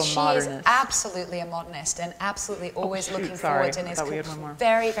total modernist. She's absolutely a modernist and absolutely always looking forward, and is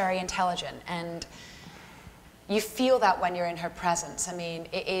very, very intelligent. And you feel that when you're in her presence. I mean,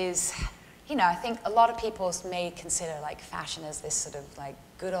 it is, you know, I think a lot of people may consider like fashion as this sort of like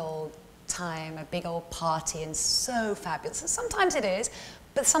good old time, a big old party, and so fabulous. And sometimes it is,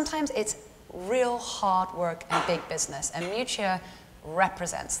 but sometimes it's real hard work and big business. And Miuccia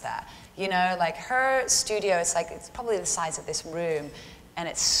represents that. You know, like her studio is like, it's probably the size of this room, and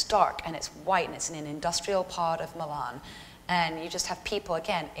it's stark and it's white, and it's in an industrial part of Milan. And you just have people,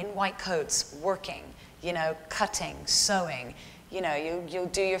 again, in white coats working, you know, cutting, sewing. You know, you'll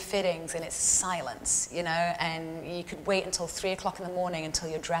do your fittings and it's silence, you know, and you could wait until 3 o'clock in the morning until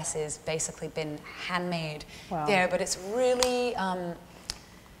your dress has basically been handmade there. But it's really,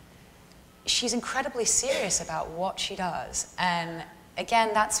 she's incredibly serious about what she does. And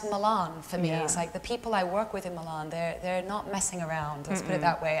again, that's Milan for me. It's like the people I work with in Milan, they're not messing around, let's put it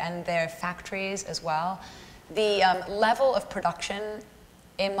that way, and their factories as well. The level of production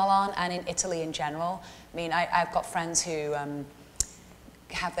in Milan and in Italy in general, I mean, I've got friends who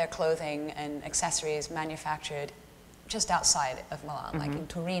have their clothing and accessories manufactured just outside of Milan, like in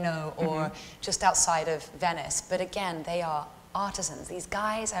Torino or just outside of Venice. But again, they are artisans. These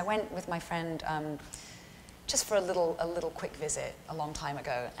guys, I went with my friend just for a little quick visit a long time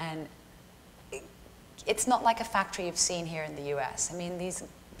ago, and it's not like a factory you've seen here in the US. I mean,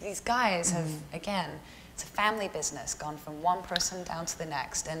 these guys have, again, it's a family business, gone from one person down to the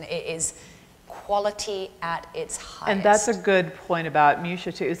next, and it is quality at its highest. And that's a good point about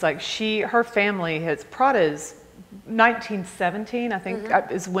Miuccia too. It's like her family has, Prada's 1917, I think,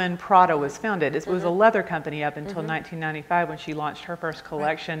 is when Prada was founded. It was a leather company up until 1995 when she launched her first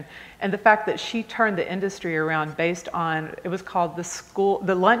collection. And the fact that she turned the industry around based on, it was called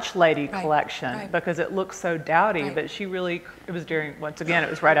the lunch lady collection, because it looked so dowdy, but she really, it was during, once again, it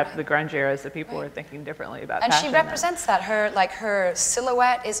was right after the grunge era, so people were thinking differently about fashion. And she represents that. Her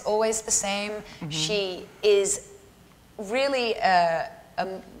silhouette is always the same. She is really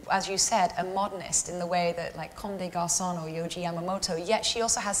as you said, a modernist in the way that like Comme des Garçons or Yohji Yamamoto, yet she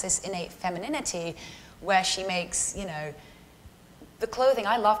also has this innate femininity where she makes, you know, the clothing.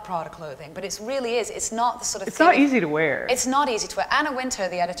 I love Prada clothing, but it really is, it's not the sort of It's not easy to wear. It's not easy to wear. Anna Wintour,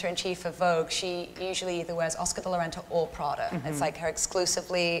 the editor-in-chief of Vogue, she usually either wears Oscar de la Renta or Prada. It's like her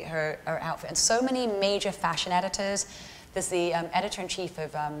exclusively, her outfit. And so many major fashion editors. There's the editor-in-chief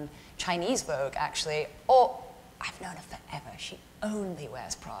of Chinese Vogue, actually. I've known her forever. She only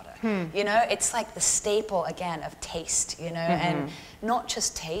wears Prada. You know, it's like the staple, again, of taste, you know, and not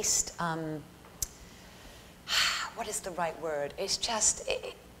just taste. What is the right word? It's just,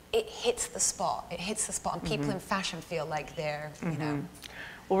 it hits the spot. It hits the spot, and people in fashion feel like they're, you know.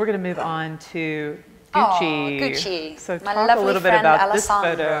 Well, we're going to move on to Gucci. Oh, Gucci. So My talk a little bit about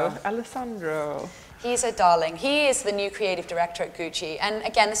Alessandro. this photo. Alessandro. He's a darling. He is the new creative director at Gucci. And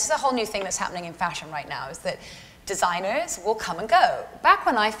again, this is a whole new thing that's happening in fashion right now, is that designers will come and go. Back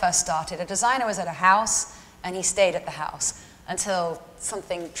when I first started, a designer was at a house and he stayed at the house until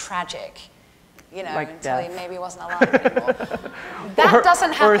something tragic, you know, like until death. he maybe wasn't alive anymore. That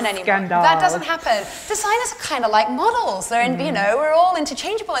doesn't happen anymore. Scandal. That doesn't happen. Designers are kind of like models. They're in, you know, we're all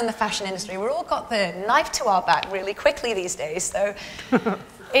interchangeable in the fashion industry. We're all got the knife to our back really quickly these days. So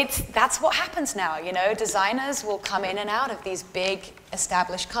that's what happens now, you know. Designers will come in and out of these big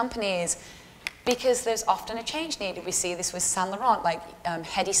established companies because there's often a change needed. We see this with Saint Laurent, like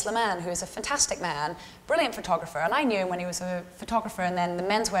Hedi Slimane, who is a fantastic man, brilliant photographer, and I knew him when he was a photographer, and then the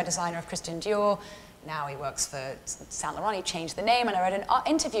menswear designer of Christian Dior. Now he works for Saint Laurent. He changed the name, and I read an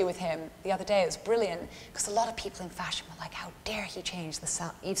interview with him the other day. It was brilliant, because a lot of people in fashion were like, how dare he change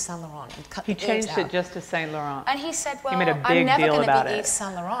the Yves Saint Laurent and cut the Yves out. He changed it just to Saint Laurent. And he said, well, he made a big I'm never deal going to about be it. Yves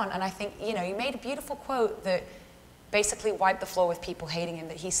Saint Laurent. And I think, you know, he made a beautiful quote that basically wiped the floor with people hating him,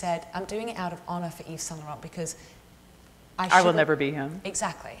 that he said, I'm doing it out of honor for Yves Saint Laurent because I will never be him.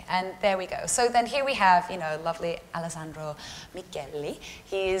 Exactly. And there we go. So then here we have, you know, lovely Alessandro Micheli.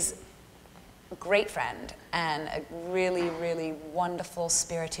 He's a great friend and a really, really wonderful,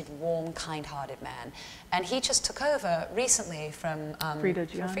 spirited, warm, kind-hearted man. And he just took over recently from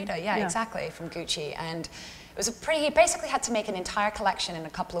Frida, yeah, exactly, from Gucci. And it was he basically had to make an entire collection in a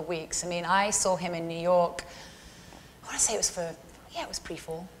couple of weeks. I mean, I saw him in New York. I want to say it was it was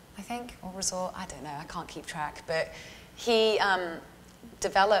pre-fall, I think, or resort. I don't know, I can't keep track. But he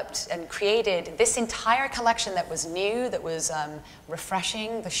developed and created this entire collection that was new, that was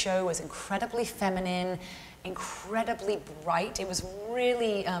refreshing. The show was incredibly feminine, incredibly bright. It was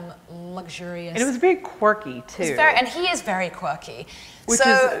really luxurious. And it was very quirky, too. And he is very quirky. Which so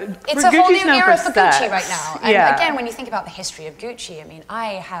is, it's a whole Gucci's new era for sex. Gucci right now. And again, when you think about the history of Gucci, I mean,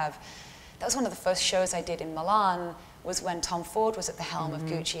 that was one of the first shows I did in Milan, was when Tom Ford was at the helm of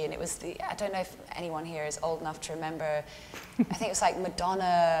Gucci, and it was I don't know if anyone here is old enough to remember, I think it was like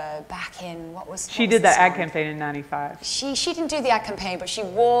Madonna back in, She did that ad campaign in '95. She didn't do the ad campaign, but she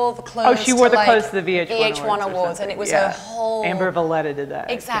wore the clothes. Oh, she wore the clothes to the VH1 Awards, and it was a whole... Amber Valletta did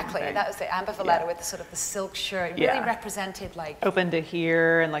that. Exactly, that was it. Amber Valletta with the sort of the silk shirt. It really represented like... Open to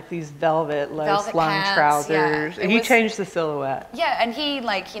here, and like these velvet low-slung trousers. Yeah. He changed the silhouette. Yeah, and he,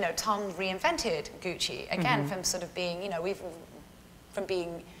 like, you know, Tom reinvented Gucci, again, from sort of being, you know, from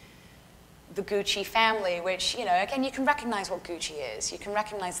being the Gucci family, which, you know, again, you can recognize what Gucci is. You can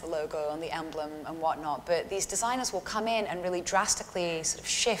recognize the logo and the emblem and whatnot, but these designers will come in and really drastically sort of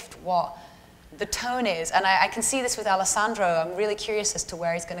shift what the tone is. And I can see this with Alessandro. I'm really curious as to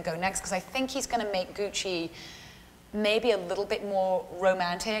where he's going to go next, because I think he's going to make Gucci maybe a little bit more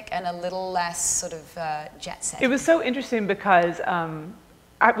romantic and a little less sort of jet set. It was so interesting because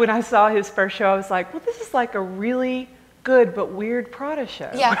when I saw his first show, I was like, well, this is like a really good but weird Prada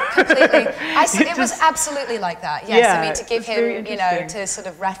show. Yeah, completely. It was absolutely like that. Yes, yeah, I mean, to give him, you know, to sort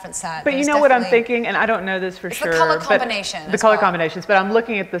of reference that. But you know what I'm thinking, and I don't know this for sure. The color combination. The color combinations. But I'm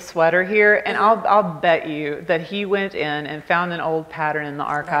looking at the sweater here, and I'll bet you that he went in and found an old pattern in the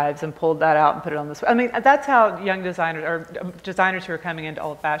archives and pulled that out and put it on the sweater. I mean, that's how young designers or designers who are coming into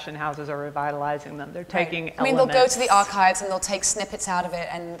old fashion houses are revitalizing them. They're taking elements. I mean, they'll go to the archives and they'll take snippets out of it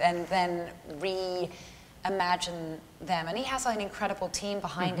and then reimagine them, and he has an incredible team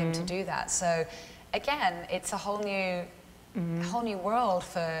behind him to do that. So again, it's a whole new world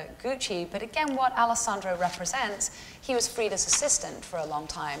for Gucci. But again, what Alessandro represents, he was Frida's assistant for a long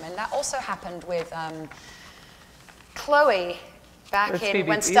time, and that also happened with Chloe back in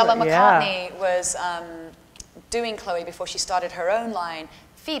when Stella McCartney was doing Chloe before she started her own line.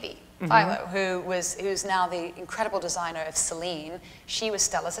 Phoebe Philo, who's now the incredible designer of Celine. She was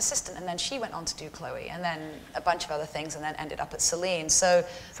Stella's assistant, and then she went on to do Chloe, and then a bunch of other things, and then ended up at Celine. So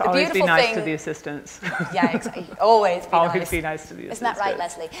the always beautiful be nice thing, to the assistants. Yeah, exactly. Always be always nice. be nice to the assistants. Isn't that right,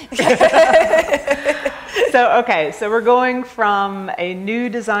 Leslie? So okay, so we're going from a new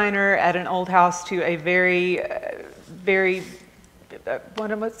designer at an old house to a very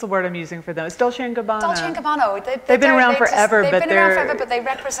what's the word I'm using for them? It's Dolce & Gabbana. Dolce & Gabbana. They've been around forever, but they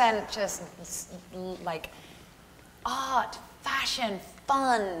represent just like art, fashion,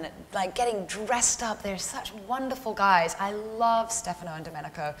 fun, like getting dressed up. They're such wonderful guys. I love Stefano and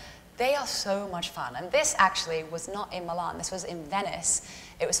Domenico. They are so much fun. And this actually was not in Milan. This was in Venice.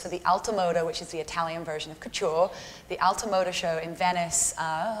 It was for the Alta Moda, which is the Italian version of couture. The Alta Moda show in Venice,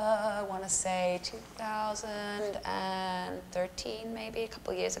 I want to say 2013, maybe, a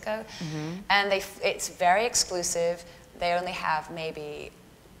couple of years ago. And it's very exclusive. They only have maybe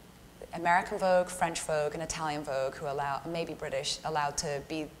American Vogue, French Vogue, and Italian Vogue, who maybe British, allowed to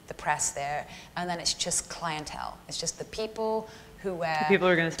be the press there. And then it's just clientele. It's just the people who wear people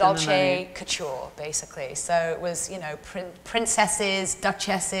are gonna spend the Dolce money. couture, basically. So it was, you know, princesses,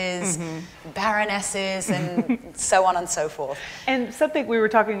 duchesses, baronesses, and so on and so forth. And something we were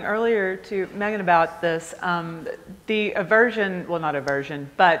talking earlier to Megan about this, the aversion, well, not aversion,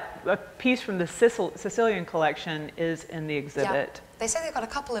 but a piece from the Sicilian collection is in the exhibit. Yeah. They say they've got a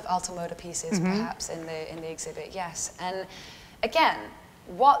couple of alta moda pieces, perhaps, in the exhibit, yes. And again,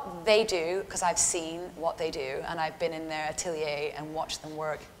 what they do, because I've seen what they do, and I've been in their atelier and watched them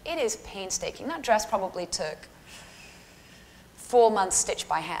work, it is painstaking. That dress probably took 4 months stitched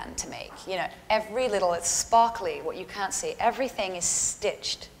by hand to make. You know, every little, it's sparkly, what you can't see, everything is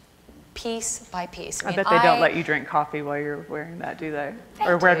stitched piece by piece. I bet they don't let you drink coffee while you're wearing that, do they?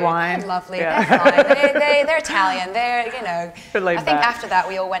 Or do. red wine? They're lovely, Yeah. they're fine. They're Italian, they're, you know. They're laid I think back. after that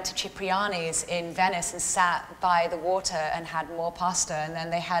we all went to Cipriani's in Venice and sat by the water and had more pasta, and then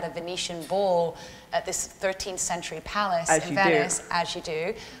they had a Venetian ball at this 13th century palace in Venice, as you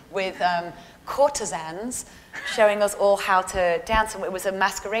do, with courtesans showing us all how to dance. And it was a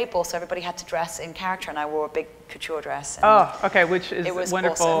masquerade ball, so everybody had to dress in character, and I wore a big couture dress. And oh, okay, which is it was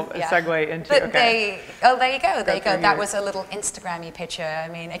wonderful awesome, yeah. segue into, but okay. there you go, there you go. That here. was a little Instagram-y picture. I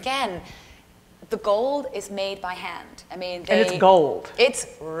mean, again, the gold is made by hand. I mean, and it's gold. It's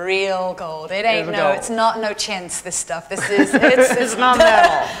real gold. It ain't gold. it's not no chintz, this stuff. This is, it's not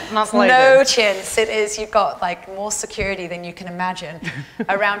metal, not plated. No chintz. It is, you've got like more security than you can imagine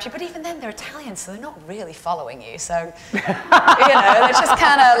around you. But even then, they're Italian, so they're not really following you. So, you know, they're just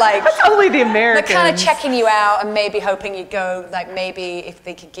kind of like. That's only the Americans. They're kind of checking you out and maybe hoping you go, like maybe if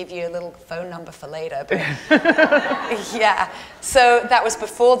they could give you a little phone number for later. But yeah, so that was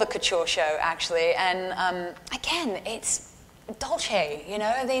before the couture show, actually. And again, it's Dolce, you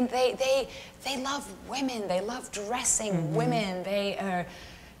know, they love women, they love dressing women, they are,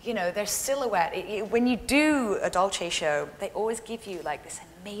 you know, their silhouette. When you do a Dolce show, they always give you like this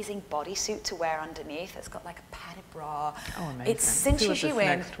amazing bodysuit to wear underneath. It's got like a padded bra. Oh, amazing. It cinches you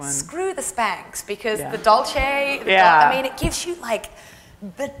in. Screw the Spanx, because the Dolce, I mean, it gives you like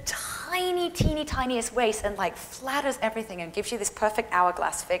the teeny tiniest waist and like flatters everything and gives you this perfect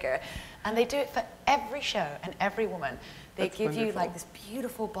hourglass figure. And they do it for every show and every woman. They give you like this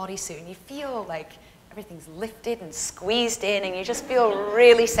beautiful bodysuit, and you feel like everything's lifted and squeezed in, and you just feel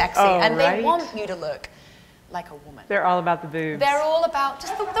really sexy. And they want you to look like a woman. They're all about the boobs. They're all about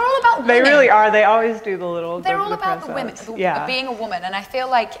they're all about women. They really are. They always do the little. They're all about the women, being a woman. And I feel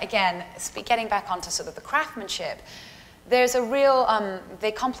like, again, getting back onto sort of the craftsmanship, there's a real,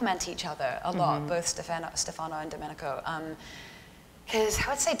 they complement each other a lot, both Stefano and Domenico. Because I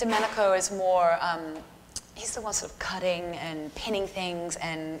would say Domenico is more, he's the one sort of cutting and pinning things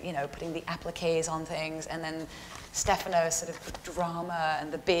and, you know, putting the appliques on things. And then Stefano is sort of the drama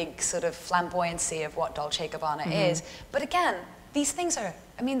and the big sort of flamboyancy of what Dolce Gabbana is. But again, these things are,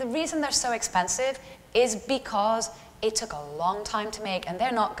 I mean, the reason they're so expensive is because it took a long time to make, and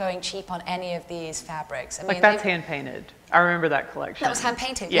they're not going cheap on any of these fabrics. I mean, like that's hand painted. I remember that collection. That was hand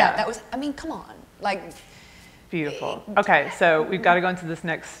painted. Yeah, that was. I mean, come on, like. Beautiful. Okay, so we've got to go into this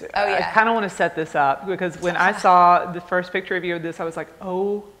next. Oh, yeah. I kind of want to set this up, because when I saw the first picture of you of this, I was like,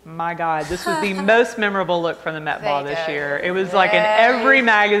 oh my God, this was the most memorable look from the Met Ball this year. It was like in every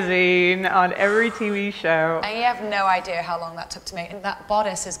magazine, on every TV show. And you have no idea how long that took to make. And that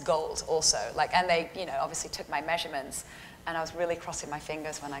bodice is gold also. Like, and they, you know, obviously took my measurements. And I was really crossing my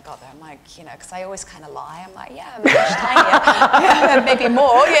fingers when I got there. I'm like, you know, because I always kind of lie. I'm like, yeah, I'm much tinier, maybe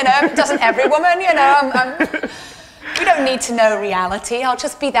more, you know. Doesn't every woman, you know. We don't need to know reality. I'll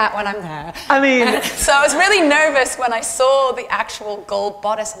just be that when I'm there. I mean. So I was really nervous when I saw the actual gold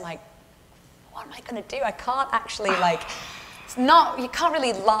bodice. I'm like, what am I going to do? I can't actually, like, it's not, you can't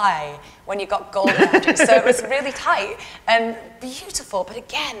really lie when you've got gold around you. So it was really tight and beautiful. But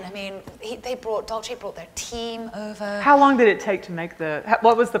again, I mean, Dolce brought their team over. How long did it take to make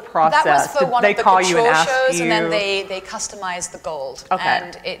what was the process? That was for one of the couture shows, and then they customized the gold.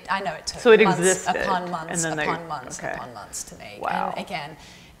 Okay. And I know it took so it months existed, upon months, and then upon months, upon months to make. Wow. And again,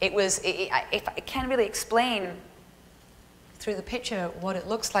 I can't really explain through the picture what it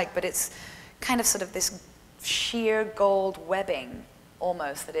looks like, but it's kind of sort of this sheer gold webbing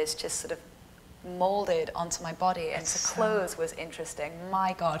almost that is just sort of molded onto my body, and the clothes was interesting.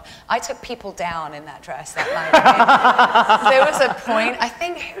 My God, I took people down in that dress that night. I mean, there was a point, I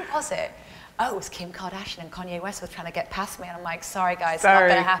think, who was it? Oh, it was Kim Kardashian and Kanye West were trying to get past me, and I'm like, sorry guys, it's not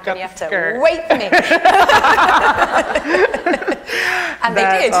going to happen. You have to wait for me. And they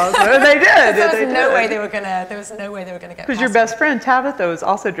did. Awesome. They did. There was no way they were gonna get past. Because your best friend Tabitha was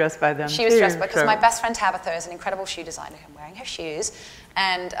also dressed by them. She was dressed by, because my best friend Tabitha is an incredible shoe designer. I'm wearing her shoes,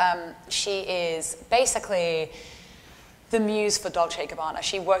 and she is basically the muse for Dolce Gabbana.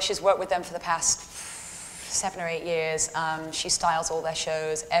 She's worked with them for the past 7 or 8 years. She styles all their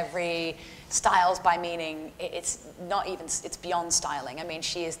shows. Every styles by meaning, it's beyond styling. I mean,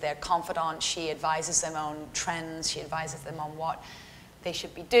 she is their confidant. She advises them on trends. She advises them on what they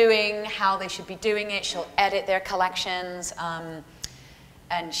should be doing, how they should be doing it. She'll edit their collections.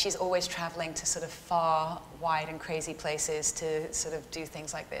 And she's always traveling to sort of far, wide, and crazy places to sort of do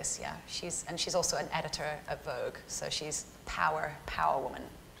things like this. Yeah, she's also an editor at Vogue, so she's power woman.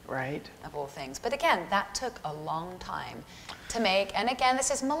 Right. Of all things. But again, that took a long time to make. And again,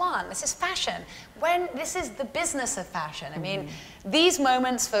 this is Milan. This is fashion. This is the business of fashion. I mean, these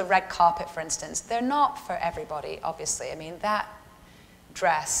moments for red carpet, for instance, they're not for everybody, obviously. I mean, that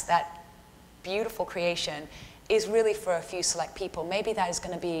dress, that beautiful creation, is really for a few select people. Maybe that is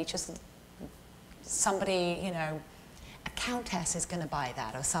going to be just somebody, you know, a countess is going to buy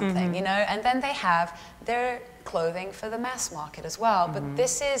that or something, you know, and then they have their clothing for the mass market as well. But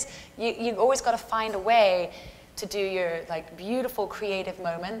this is, you've always got to find a way to do your like beautiful creative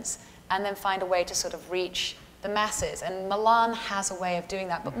moments and then find a way to sort of reach the masses. And Milan has a way of doing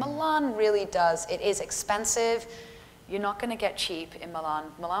that. But Milan really does, it is expensive. You're not going to get cheap in Milan.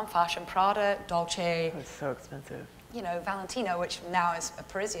 Milan fashion, Prada, Dolce. It's so expensive. You know, Valentino, which now is a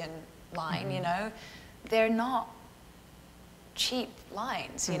Parisian line, you know, they're not cheap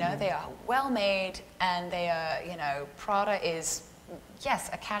lines, you know, they are well made and they are, you know, Prada is, yes,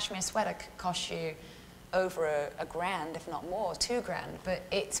 a cashmere sweater could cost you over a grand, if not more, $2,000, but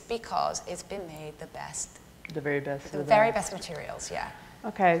it's because it's been made the best. The very best. The very best materials, yeah.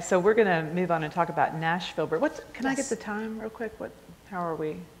 Okay, so we're going to move on and talk about Nashville. But can I get the time real quick? How are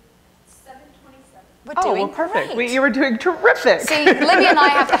we? 7:27. We're Oh, doing well, perfect. great. You were doing terrific. See, Libby and I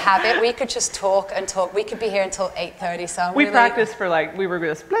have the habit. We could just talk and talk. We could be here until 8:30. So we practiced for like, we were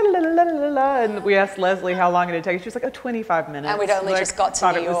just blah, blah, blah, blah, blah, and we asked Leslie how long it would take. She was like, 25 minutes. And we'd only just got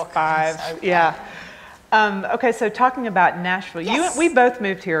to New York. Thought it was 5. So, yeah. Okay, so talking about Nashville, Yes. we both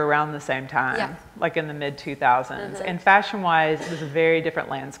moved here around the same time, Yeah. like in the mid-2000s. And fashion-wise, it was a very different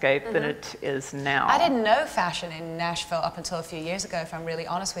landscape than it is now. I didn't know fashion in Nashville up until a few years ago, if I'm really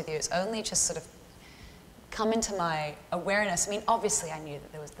honest with you. It's only just sort of come into my awareness. I mean, obviously I knew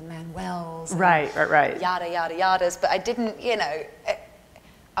that there was the Manuels. Right. Yada, yada, yadas, but I didn't, you know,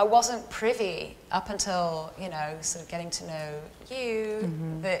 I wasn't privy up until, you know, sort of getting to know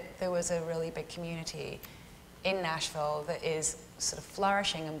you, that there was a really big community in Nashville that is sort of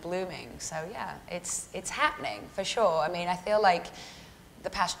flourishing and blooming. So yeah, it's happening for sure. I mean, I feel like the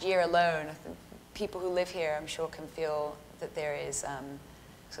past year alone, people who live here, I'm sure, can feel that there is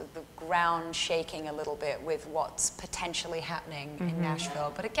sort of the ground shaking a little bit with what's potentially happening in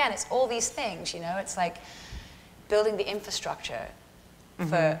Nashville. But again, it's all these things, you know, it's like building the infrastructure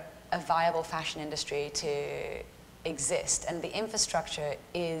for a viable fashion industry to exist. And the infrastructure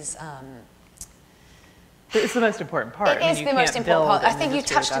is... it's the most important part. It is the most important part. I think you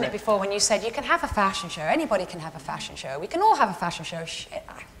touched on it before when you said you can have a fashion show. Anybody can have a fashion show. We can all have a fashion show. Shit,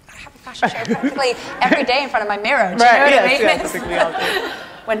 I have a fashion show practically every day in front of my mirror. Do you know what I mean? Yes, we all do.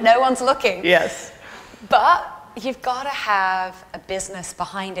 When no one's looking. Yes. But you've got to have a business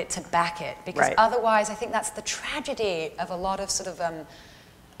behind it to back it, because otherwise I think that's the tragedy of a lot of sort of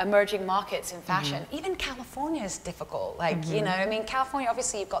emerging markets in fashion. Even California is difficult. Like, you know, I mean, California,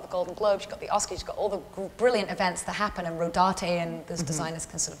 obviously you've got the Golden Globes, you've got the Oscars, you've got all the brilliant events that happen, and Rodarte and those designers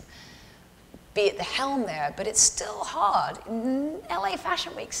can sort of be at the helm there, but it's still hard. LA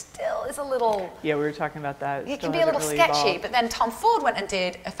Fashion Week still is a little... Yeah, we were talking about that. It can be a little sketchy, but then Tom Ford went and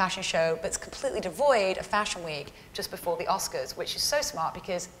did a fashion show, but it's completely devoid of Fashion Week just before the Oscars, which is so smart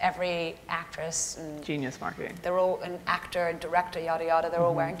because every actress and... Genius marketing. They're all an actor and director, yada, yada, they're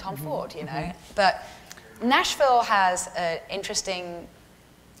all wearing Tom Ford, you know? But Nashville has an interesting...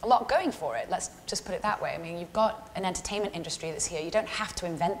 a lot going for it, let's just put it that way. I mean, you've got an entertainment industry that's here. You don't have to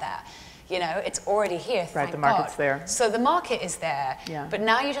invent that. You know, it's already here, thank God. Right, the market's there. So the market is there, yeah. But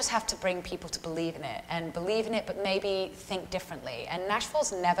now you just have to bring people to believe in it, but maybe think differently. And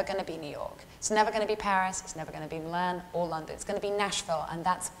Nashville's never going to be New York. It's never going to be Paris. It's never going to be Milan or London. It's going to be Nashville, and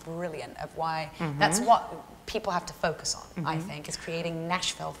that's brilliant of why, that's what people have to focus on, I think, is creating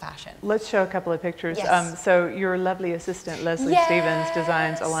Nashville fashion. Let's show a couple of pictures. Yes. So your lovely assistant, Leslie Stevens,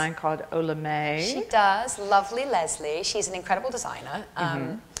 designs a line called Olame. She does. Lovely Leslie. She's an incredible designer.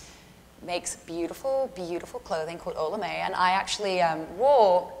 Makes beautiful, beautiful clothing called Olame. And I actually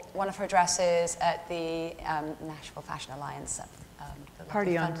wore one of her dresses at the Nashville Fashion Alliance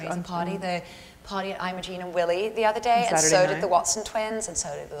party fundraising party, the party at Imogene and Willie the other day, and so did the Watson twins, and so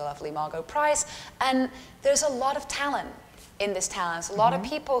did the lovely Margot Price. And there's a lot of talent in this town. There's a lot of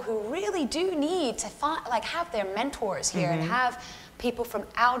people who really do need to find, like, have their mentors here and have people from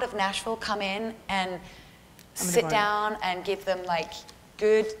out of Nashville come in and sit down and give them like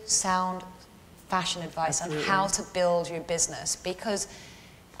good, sound fashion advice on how to build your business, because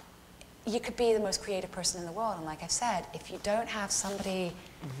you could be the most creative person in the world, and like I've said, if you don't have somebody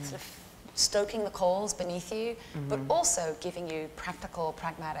sort of stoking the coals beneath you, but also giving you practical,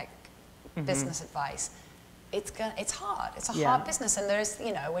 pragmatic business advice, it's hard. It's a hard business, and there's,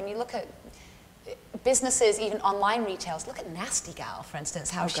 you know, when you look at businesses, even online retails, look at Nasty Gal, for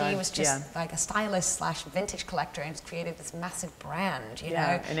instance, how she was just like a stylist slash vintage collector and has created this massive brand, you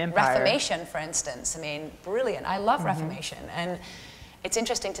know. An empire. Reformation, for instance, I mean, brilliant. I love Reformation, and it's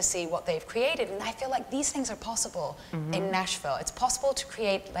interesting to see what they've created, and I feel like these things are possible in Nashville. It's possible to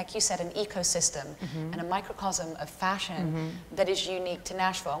create, like you said, an ecosystem and a microcosm of fashion that is unique to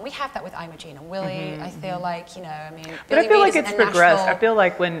Nashville. And we have that with Imogene and Willie. I feel like, you know, I mean, but I feel like Reed it's progressed. I feel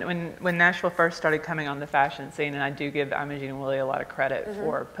like when Nashville first started coming on the fashion scene, and I do give Imogene and Willie a lot of credit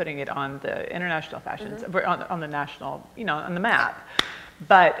for putting it on the international fashions, on the national, you know, on the map.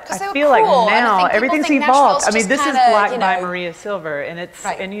 But I feel like now everything's evolved. I mean, this is Black by Maria Silver, and it's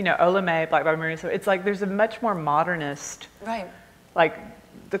and you know, Olame, Black by Maria Silver. It's like there's a much more modernist, like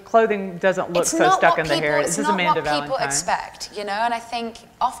the clothing doesn't look so stuck in the hair. This is Amanda Valentine. It's not what people expect, you know. And I think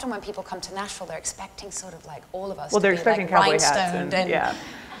often when people come to Nashville, they're expecting sort of like all of us. Well, they're expecting like cowboy hats and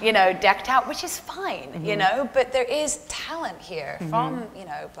you know, decked out, which is fine, you know, but there is talent here from, you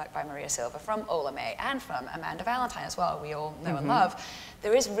know, Black by Maria Silver, from Olame, and from Amanda Valentine as well, we all know and love.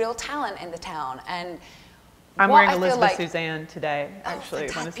 There is real talent in the town, and I'm wearing Elizabeth Suzanne today,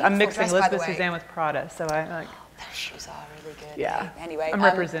 actually. I'm mixing Elizabeth Suzanne with Prada, so I like... Those shoes are really good. Yeah. Anyway, I'm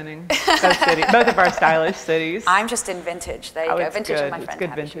representing both cities, both of our stylish cities. I'm just in vintage. There you go. Vintage good. of my friend. It's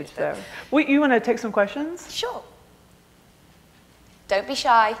good vintage, though. Well, you want to take some questions? Sure. Don't be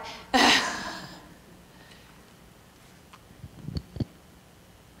shy.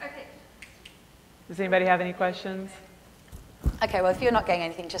 Okay. Does anybody have any questions? Okay, well, if you're not getting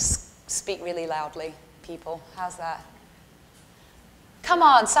anything, just speak really loudly, people. How's that? Come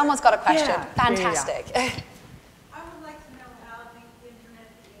on, someone's got a question. Yeah. Fantastic. I would like to know how the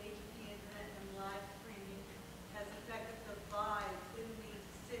internet, the age of the internet and live streaming has affected the vibe in these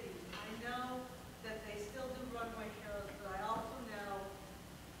cities. I know that they still do runway shows, but I also know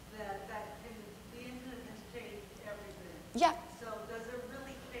that the internet has changed everything. Yeah. So does it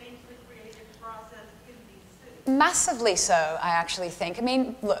really change the creative process in these cities? Massively so, I actually think. I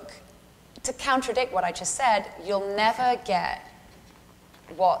mean, look, to contradict what I just said, you'll never get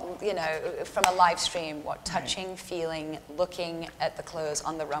what, you know, from a live stream, what touching, feeling, looking at the clothes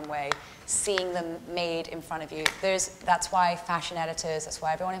on the runway, seeing them made in front of you. That's why fashion editors, that's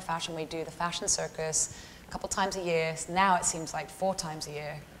why everyone in fashion, we do the fashion circus a couple times a year. Now it seems like 4 times a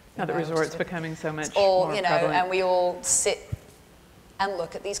year. Now that resort's becoming so much all, more you know, prevalent. and we all sit and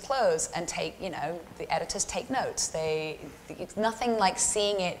look at these clothes and take, you know, the editors take notes. It's nothing like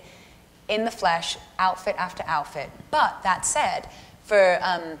seeing it in the flesh, outfit after outfit. But that said, for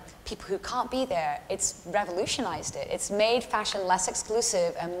people who can't be there, it's revolutionized it. It's made fashion less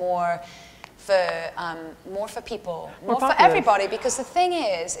exclusive and more for people, more for everybody. Because the thing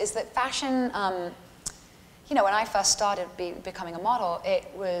is that fashion, you know, when I first started becoming a model, it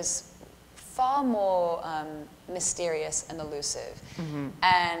was far more mysterious and elusive.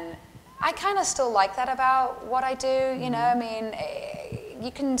 And I kind of still like that about what I do, you know. I mean,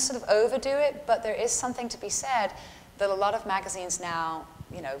 you can sort of overdo it, but there is something to be said that a lot of magazines now,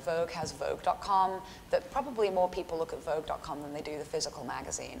 you know, Vogue has Vogue.com, that probably more people look at Vogue.com than they do the physical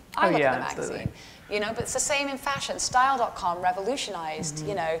magazine. I look at the magazine, you know, but it's the same in fashion. Style.com revolutionized,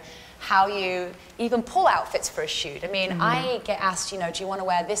 you know, how you even pull outfits for a shoot. I mean, I get asked, you know, do you want to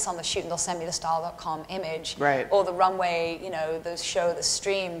wear this on the shoot? And they'll send me the Style.com image, or the runway, you know, the show that's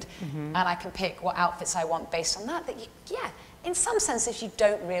streamed, and I can pick what outfits I want based on that. Yeah, in some senses, you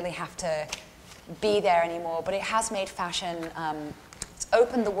don't really have to be there anymore, but it has made fashion, it's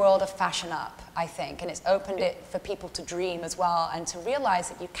opened the world of fashion up, I think, and it's opened it for people to dream as well, and to realize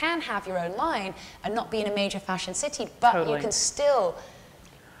that you can have your own line and not be in a major fashion city, but you can still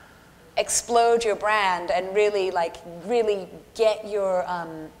explode your brand and really get your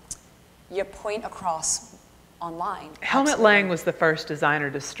point across online. Helmut Lang was the first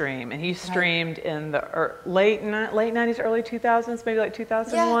designer to stream, and he streamed in the late 90s, early 2000s, maybe like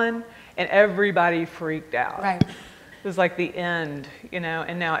 2001, and everybody freaked out. It was like the end, you know,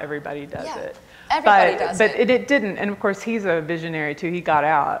 and now everybody does it. Everybody does but it. it didn't. And of course, he's a visionary too. He got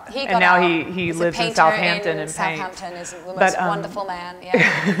out. He got and now out. he He's lives a in Southampton and Southampton paints. is the most wonderful man.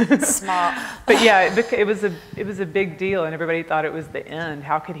 Yeah, smart. But yeah, it was a big deal, and everybody thought it was the end.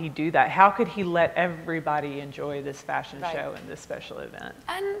 How could he do that? How could he let everybody enjoy this fashion show and this special event?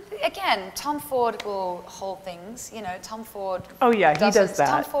 And again, Tom Ford will hold things. You know, Tom Ford. Oh yeah, he does that.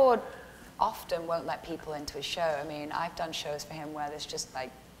 Tom Ford often won't let people into his show. I mean, I've done shows for him where there's just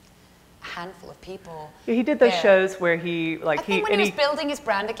like a handful of people. Yeah, he did those there. shows where he I think when he was building his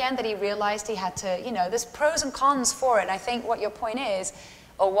brand again, that he realized he had to, you know, there's pros and cons for it. And I think what your point is,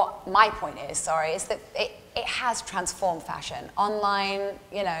 or what my point is, sorry, is that it has transformed fashion. Online,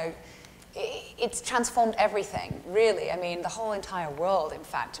 you know, it's transformed everything, really. I mean, the whole entire world, in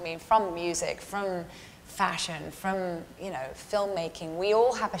fact. I mean, from music, from fashion, from, you know, filmmaking. We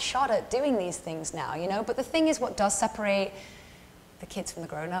all have a shot at doing these things now, you know. But the thing is, what does separate the kids from the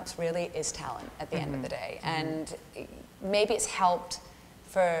grown-ups really is talent at the end of the day. And maybe it's helped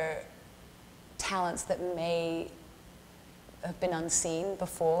for talents that may have been unseen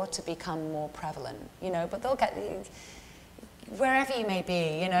before to become more prevalent, you know, but they'll get, wherever you may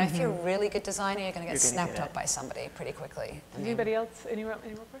be, you know, if you're a really good designer, you're going to get snapped up by somebody pretty quickly. Anybody else? Any more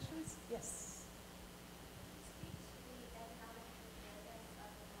questions? Yes.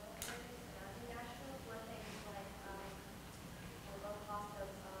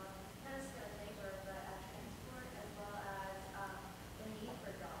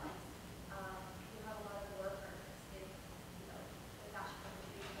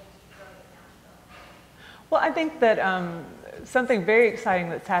 Well, I think that something very exciting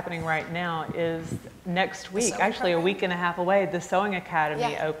that's happening right now is next week, actually a week and a half away, the Sewing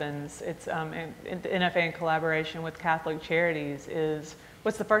Academy opens. It's the NFA in collaboration with Catholic Charities is,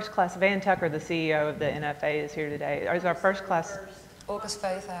 what's the first class? Van Tucker, the CEO of the NFA, is here today. Is our first class? August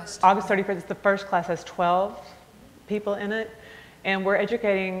 31st. August 31st, the first class has 12 people in it. And we're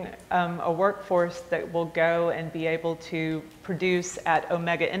educating a workforce that will go and be able to produce at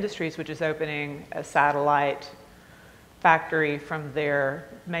Omega Industries, which is opening a satellite factory from their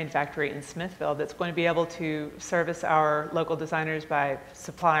main factory in Smithville that's going to be able to service our local designers by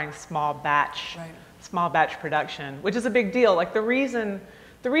supplying small batch production, which is a big deal. Like the reason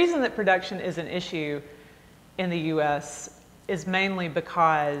that production is an issue in the U.S. is mainly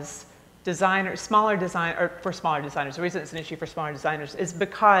because for smaller designers, the reason it's an issue for smaller designers is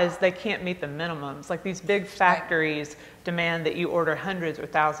because they can't meet the minimums. Like these big factories demand that you order hundreds or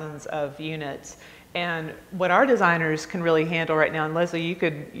thousands of units. And what our designers can really handle right now, and Leslie,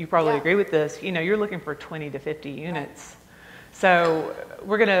 you probably agree with this, you know, you're looking for 20 to 50 units. So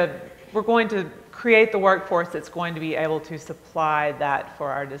we're going to create the workforce that's going to be able to supply that for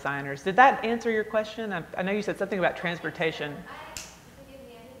our designers. Did that answer your question? I know you said something about transportation.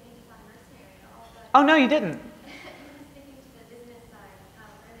 Oh, no, you didn't. Speaking to the business side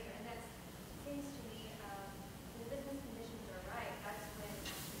earlier, and that seems to me when business conditions are right, that's when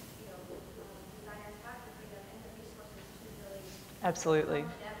designers have the freedom and the resources to really absolutely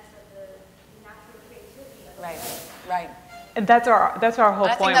the depths of the natural creativity of Right. And that's our whole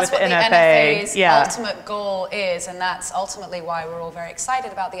point with the NFA. I think that's what the NFA's ultimate goal is, and that's ultimately why we're all very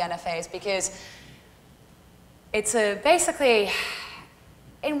excited about the NFAs, because it's basically,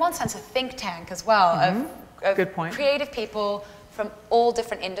 in one sense, a think tank as well of Good point. Creative people from all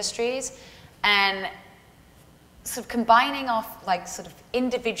different industries, and sort of combining off like sort of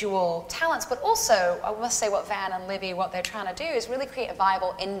individual talents, but also I must say what Van and Libby, what they're trying to do is really create a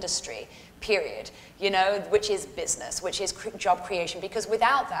viable industry, period, you know, which is business, which is job creation, because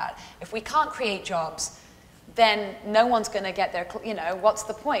without that, if we can't create jobs, then no one's going to get there, you know, what's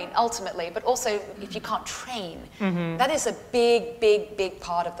the point ultimately? But also, if you can't train, that is a big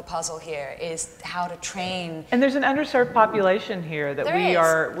part of the puzzle here, is how to train. And there's an underserved population here that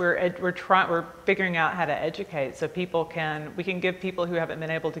we're figuring out how to educate, so we can give people who haven't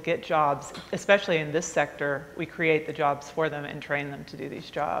been able to get jobs, especially in this sector, we create the jobs for them and train them to do these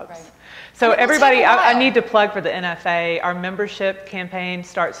jobs. Right. So everybody, I need to plug for the NFA. Our membership campaign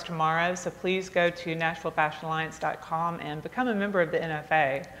starts tomorrow, so please go to NashvilleFashionAlliance.com and become a member of the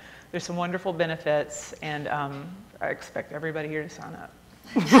NFA. There's some wonderful benefits, and I expect everybody here to sign up.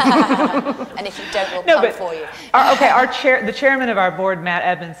 And if you don't, we'll come for you. The chairman of our board, Matt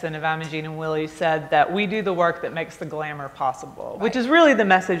Edmondson of Imogene and Willie, said that we do the work that makes the glamour possible, which is really the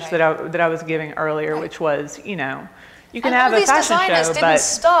message that I was giving earlier, which was, you know, you can have a fashion show, but all these designers didn't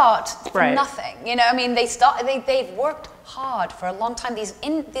start from nothing. You know, I mean, they've worked hard for a long time.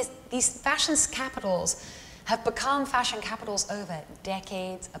 These fashion capitals have become fashion capitals over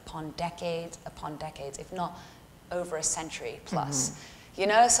decades upon decades upon decades, if not over a century plus. you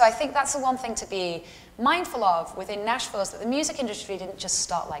know? So I think that's the one thing to be mindful of within Nashville, is that the music industry didn't just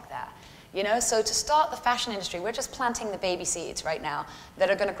start like that. You know, so to start the fashion industry, we're just planting the baby seeds right now that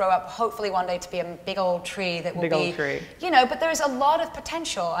are going to grow up, hopefully one day, to be a big old tree that will be, you know, but there's a lot of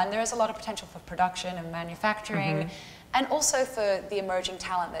potential, and there is a lot of potential for production and manufacturing, and also for the emerging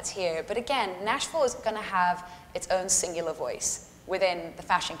talent that's here. But again, Nashville is going to have its own singular voice within the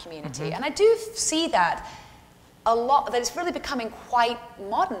fashion community, and I do see that a lot, that it's really becoming quite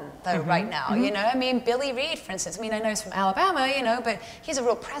modern, though, right now, you know? I mean, Billy Reed, for instance, I mean, I know he's from Alabama, you know, but he's a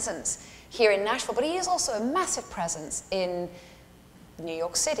real presence here in Nashville, but he is also a massive presence in New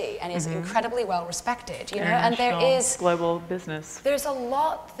York City, and is incredibly well respected, you know, and there is global business. There's a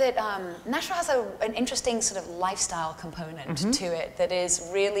lot that, Nashville has an interesting sort of lifestyle component to it that is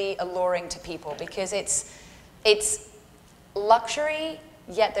really alluring to people, because it's luxury,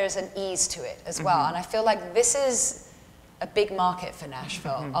 yet there's an ease to it as well. And I feel like this is a big market for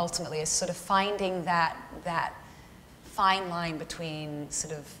Nashville, ultimately, is sort of finding that fine line between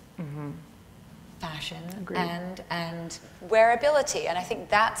sort of fashion and wearability. And I think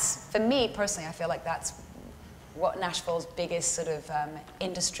that's, for me personally, I feel like that's what Nashville's biggest sort of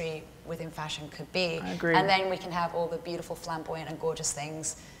industry within fashion could be. I agree. And then we can have all the beautiful, flamboyant and gorgeous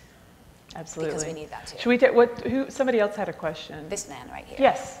things. Absolutely. Because we need that too. Should we take, somebody else had a question. This man right here.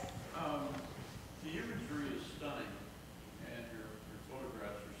 Yes. The imagery is stunning, and your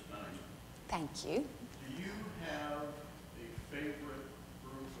photographs are stunning. Thank you. Do you have a favorite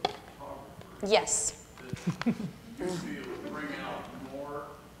group of photographers? Yes. That you feel bring out more?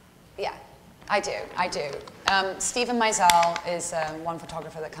 Yeah, I do. Stephen Meisel is one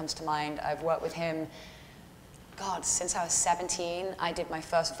photographer that comes to mind. I've worked with him, God, since I was 17. I did my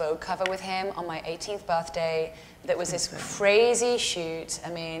first Vogue cover with him on my 18th birthday. That was this crazy shoot.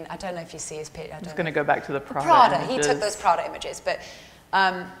 I mean, I don't know if you see his picture. I'm just going to go back to the Prada images. He took those Prada images, but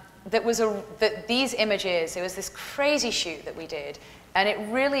these images, it was this crazy shoot that we did, and it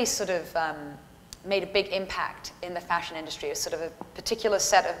really sort of made a big impact in the fashion industry. It was sort of a particular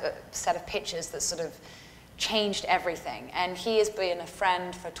set of pictures that sort of changed everything. And he has been a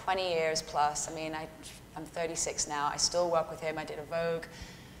friend for 20 years plus. I mean, I'm 36 now. I still work with him. I did a Vogue,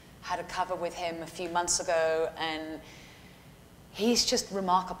 had a cover with him a few months ago, and he's just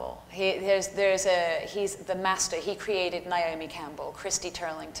remarkable. He's the master. He created Naomi Campbell, Christy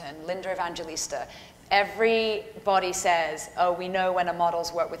Turlington, Linda Evangelista. Everybody says, oh, we know when a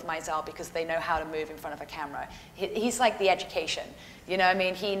model's work with Meisel because they know how to move in front of a camera. He's like the education. You know, I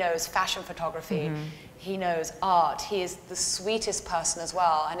mean, he knows fashion photography. He knows art. He is the sweetest person as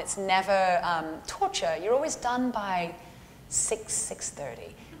well. And it's never torture. You're always done by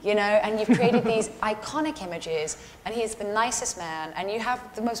 6:30. You know, and you've created these iconic images, and he's the nicest man, and you have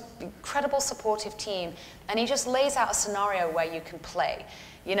the most incredible supportive team, and he just lays out a scenario where you can play.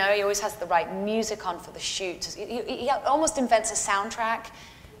 You know, he always has the right music on for the shoot. He almost invents a soundtrack,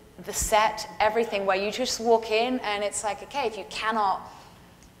 the set, everything, where you just walk in, and it's like, okay, if you cannot,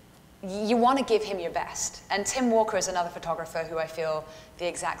 you want to give him your best. And Tim Walker is another photographer who I feel the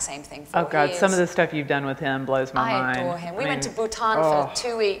exact same thing for. Oh God, some of the stuff you've done with him blows my mind. I adore him. We went to Bhutan for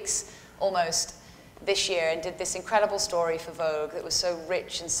 2 weeks almost this year and did this incredible story for Vogue that was so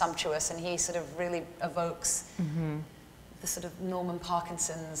rich and sumptuous, and he sort of really evokes the sort of Norman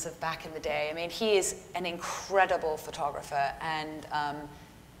Parkinsons of back in the day. I mean, he is an incredible photographer, and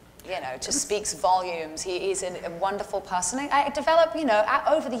you know, just speaks volumes. He's a wonderful person. I develop, you know,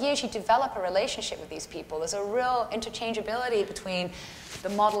 over the years, you develop a relationship with these people. There's a real interchangeability between the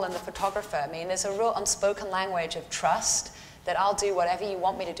model and the photographer. I mean, there's a real unspoken language of trust that I'll do whatever you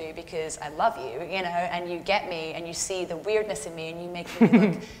want me to do because I love you, you know, and you get me, and you see the weirdness in me, and you make me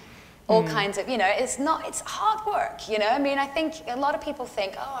look all kinds of, you know, it's hard work, you know. I mean, I think a lot of people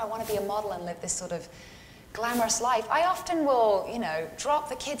think, oh, I want to be a model and live this sort of glamorous life. I often will, you know, drop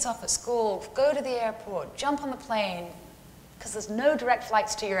the kids off at school, go to the airport, jump on the plane, because there's no direct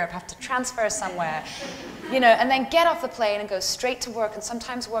flights to Europe, have to transfer somewhere, you know, and then get off the plane and go straight to work, and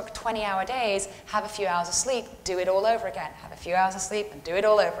sometimes work 20-hour days, have a few hours of sleep, do it all over again, have a few hours of sleep, and do it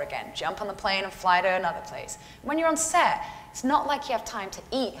all over again, jump on the plane and fly to another place. When you're on set, it's not like you have time to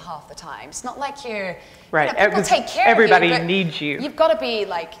eat half the time. It's not like you're, right. You know, people take care everybody of you. Everybody needs you. You've got to be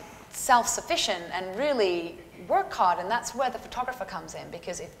like self-sufficient and really work hard, and that's where the photographer comes in,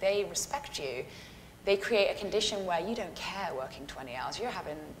 because if they respect you, they create a condition where you don't care working 20 hours. You're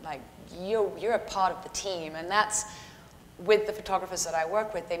having, like, you're a part of the team, and that's with the photographers that I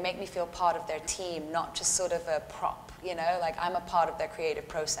work with. They make me feel part of their team, not just sort of a prop, you know, like I'm a part of their creative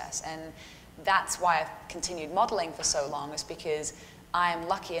process. And that's why I've continued modeling for so long, is because I am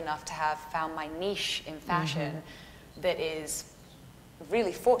lucky enough to have found my niche in fashion that is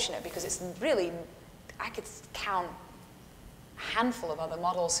really fortunate because it's really, I could count a handful of other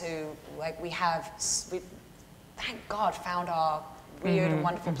models who, like, we thank God, found our weird and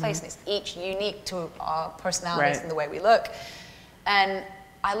wonderful place, and it's each unique to our personalities and the way we look. And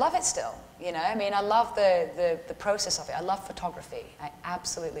I love it still, you know? I mean, I love the process of it. I love photography. I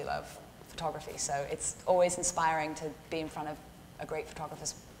absolutely love photography. So it's always inspiring to be in front of a great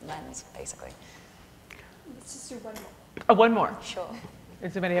photographer's lens, basically. Let's just do one more. Oh, one more. Sure.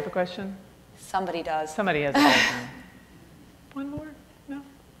 Does anybody have a question? Somebody does. Somebody has a question. One more? No?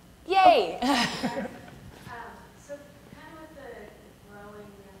 Yay! So kind of with the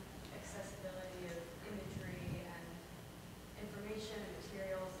growing accessibility of imagery and information and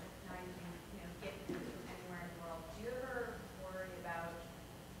materials, like now you can get them from anywhere in the world. Do you ever worry about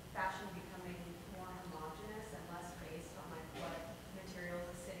fashion becoming more homogenous and less based on like what materials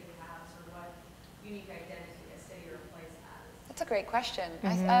a city has or what unique identity a city or a place has? That's a great question.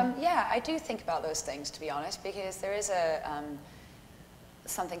 Yeah, I do think about those things, to be honest, because there is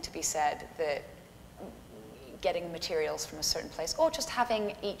something to be said that getting materials from a certain place, or just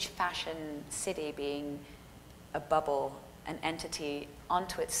having each fashion city being a bubble, an entity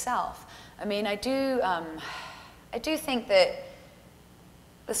onto itself. I mean, I do think that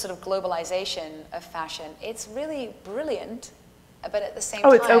the sort of globalization of fashion, it's really brilliant. But at the same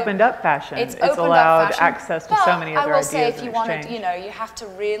time, it's opened up fashion. It's allowed access to so many other ideas. I will say, if you want to, you have to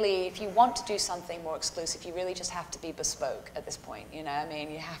really, if you want to do something more exclusive, you really just have to be bespoke at this point. I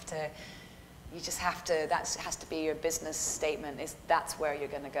mean, you just have to. That has to be your business statement. That's where you're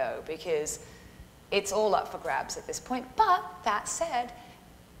going to go, because it's all up for grabs at this point. But that said,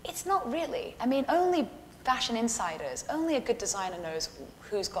 it's not really. I mean, only fashion insiders, only a good designer knows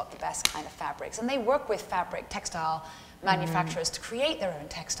who's got the best kind of fabrics, and they work with textile manufacturers to create their own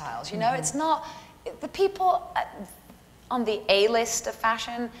textiles. It's not the people on the A-list of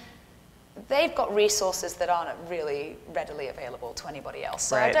fashion. They've got resources that aren't really readily available to anybody else.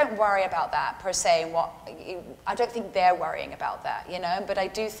 So I don't worry about that per se. I don't think they're worrying about that. But I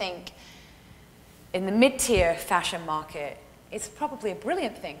do think in the mid-tier fashion market, it's probably a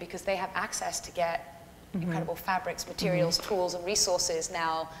brilliant thing because they have access to get incredible fabrics, materials, tools, and resources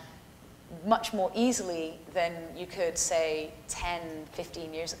now much more easily than you could, say, 10,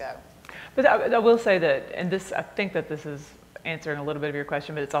 15 years ago. But I will say that, and I think that this is answering a little bit of your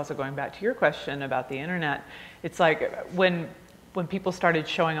question, but it's also going back to your question about the internet. It's like when people started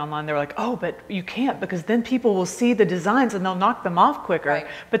showing online, they were like, oh, but you can't, because then people will see the designs and they'll knock them off quicker. Right.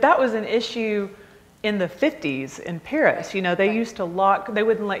 But that was an issue in the 50s in Paris. They used to they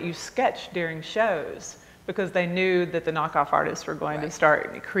wouldn't let you sketch during shows, because they knew that the knockoff artists were going to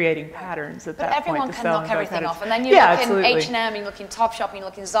start creating patterns at that point. But everyone can knock everything off. And then you look in H&M, and you look in Topshop, and you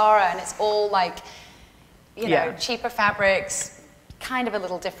look in Zara, and it's all like, cheaper fabrics, kind of a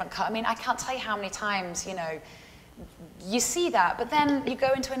little different cut. I mean, I can't tell you how many times, you see that, but then you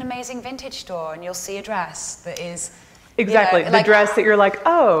go into an amazing vintage store, and you'll see a dress that is... Exactly, the dress that you're like,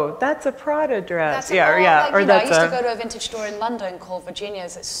 oh, that's a Prada dress. I used to go to a vintage store in London called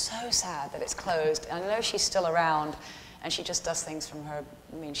Virginia's. It's so sad that it's closed. I know she's still around, and she just does things from her.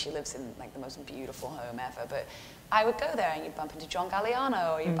 I mean, she lives in like the most beautiful home ever. But I would go there, and you'd bump into John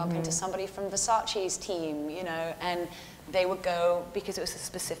Galliano, or you'd bump into somebody from Versace's team, and they would go, because it was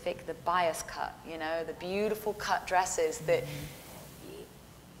the bias cut, the beautiful cut dresses that,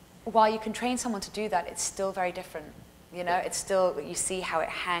 while you can train someone to do that, it's still very different. It's still, you see how it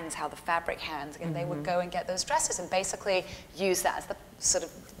hangs, how the fabric hangs, and they would go and get those dresses and basically use that as the sort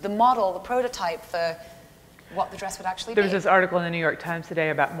of the model, the prototype for what the dress would actually be. There was this article in the New York Times today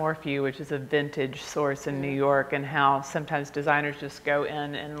about Morphew, which is a vintage source in New York, and how sometimes designers just go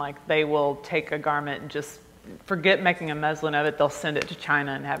in and they will take a garment and just forget making a muslin of it, they'll send it to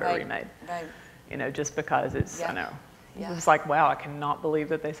China and have it remade. Right. Just because it's, I know. It was like, wow, I cannot believe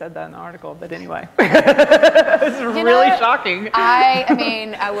that they said that in the article. But anyway, it's really shocking. I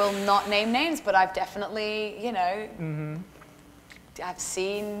mean, I will not name names, but I've definitely, I've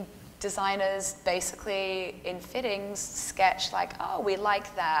seen designers basically in fittings sketch like, oh, we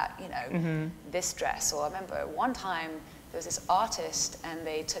like that, this dress. Or I remember one time there was this artist, and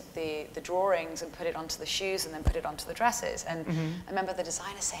they took the drawings and put it onto the shoes and then put it onto the dresses. And I remember the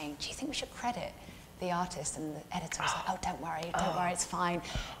designer saying, do you think we should credit the artist? And the editor was like, oh, don't worry, it's fine.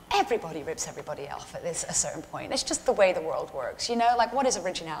 Everybody rips everybody off at a certain point. It's just the way the world works, like what is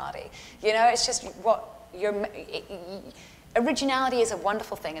originality? It's just originality is a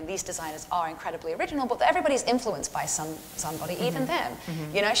wonderful thing, and these designers are incredibly original, but everybody's influenced by somebody, even them.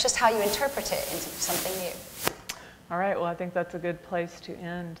 It's just how you interpret it into something new. All right, well, I think that's a good place to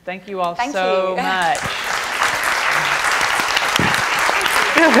end. Thank you all so much.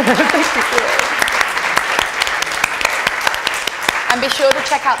 And be sure to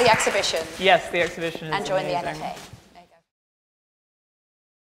check out the exhibition Yes, the exhibition is and join the amazing. NFA.